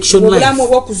resurrection life,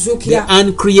 the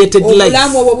uncreated life,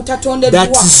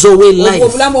 that Zoe life.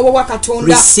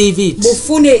 Receive it.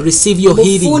 Receive your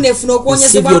healing.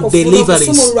 Receive your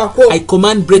deliverance. I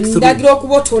command breakthrough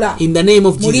in the name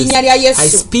of Jesus. I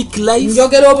speak life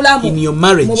in your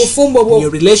marriage, in your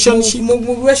relationship,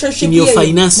 in your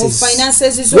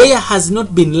finances. Where has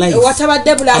not been life,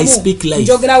 I speak life.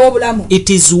 It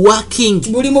is working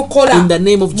in the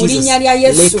name of Jesus. In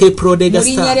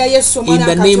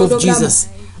the name of Jesus,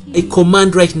 I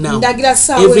command right now,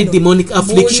 every demonic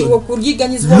affliction,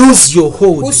 lose your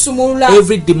hold.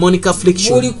 Every demonic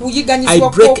affliction, I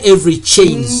break every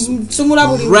chains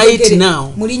right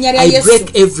now. I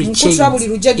break every chains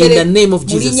in the name of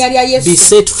Jesus. Be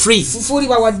set free,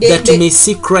 that you may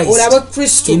see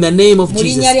Christ. In the name of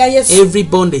Jesus, every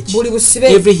bondage,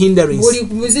 every hindrance,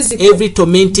 every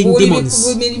tormenting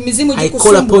demons, I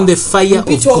call upon the fire of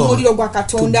God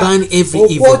to burn every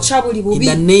evil in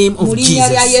the name of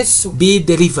Jesus. Yesu. Be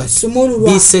delivered.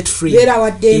 Sumululwa. Be set free. Beera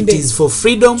wa ddembe. It is for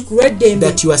freedom Kulw'eddembe.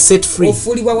 that you are set free.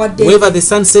 Ofuulibwa wa ddembe. Whoever the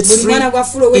Son sets Buli free mwana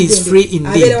gw'afuula is ow'eddembe. free indeed.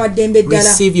 Abeera wa ddembe ddala.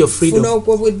 Receive your freedom. Funa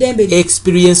obw'eddembe lyo.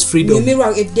 Experience freedom.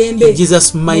 Nyumirwa eddembe. In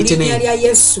Jesus' mighty Mu linnya lya name.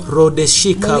 Yesu.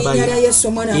 Rodeshikabaya. Yesu,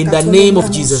 omwana In the Katonda name of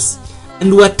omulungi. Jesus.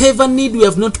 And whatever need we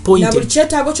have not Na buli pointed,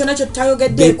 kyetaago kyonna kye the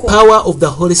tutayogeddeko. power of the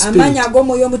Holy Spirit Amaanyi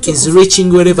ag'omwoyo omutukuvu. is reaching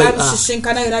wherever you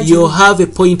Gabisisinkana yonna are. gy'oli. You have a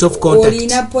point of contact.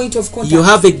 Olina point of contact. You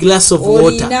have a glass of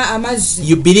water. Olina amazzi.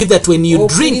 You believe that when you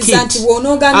drink Okkiriza nti it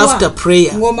bw'onooganwa, after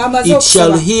prayer, ng'omaze it okusaba,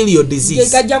 shall heal your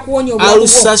disease. gajja kuwonya obulamu bwo.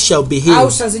 Ulcers shall be healed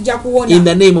Ulcer zijja kuwona. in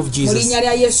the name of Mu Jesus. linnya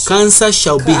lya Yesu. Cancer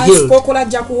shall be Kansi healed. kookola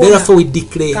ajja kuwona. Therefore, we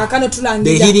declare Kaakano the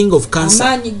tulangira healing of cancer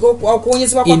amaanyi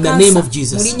okuwonyezebwa kwa in the kansa. name of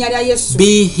Jesus. Mu linnya lya Yesu.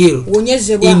 Be healed Wonyezebwa.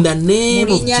 in the name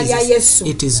Mu of linnya lya Jesus. Yesu.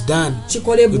 It is done. We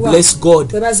Kikolebwa. bless God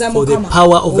Twebaza for the Mukama.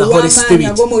 power of the Holy Olw'amaanyi Spirit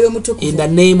ag'omwoyo omutukuvu. in the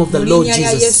name of the Mu Lord linnya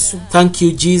lya Jesus. Yesu. Thank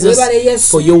you, Jesus, Webale Yesu.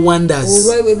 for your wonders,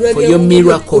 for your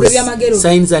miracles,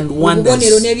 signs and wonders.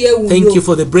 Thank you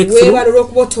for the breakthrough.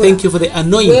 Thank you for the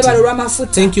anointing.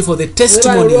 Thank you for the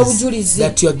testimonies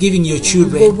that you are giving your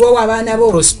children.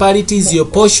 Prosperity is your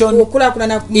portion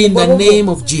in the name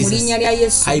of Jesus.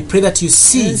 I pray that you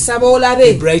see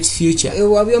a bright future.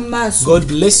 God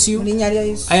bless you.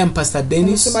 I am Pastor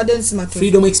Dennis,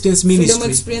 Freedom Experience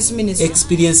Ministry,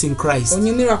 Experiencing Christ.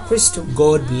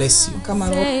 God bless you.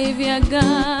 Savior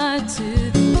God to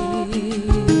thee,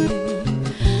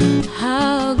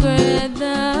 how great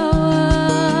thou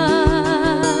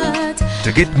art.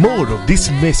 To get more of this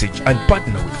message and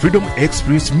partner with Freedom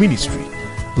Experience Ministry,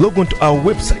 log on to our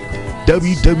website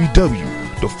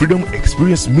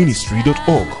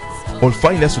www.freedomexperienceministry.org or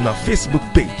find us on our Facebook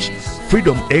page,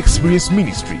 Freedom Experience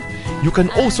Ministry. You can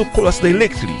also call us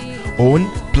directly on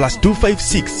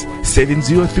 +256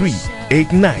 703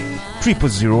 89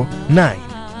 0009.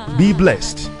 Be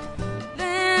blessed.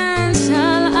 Then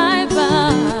shall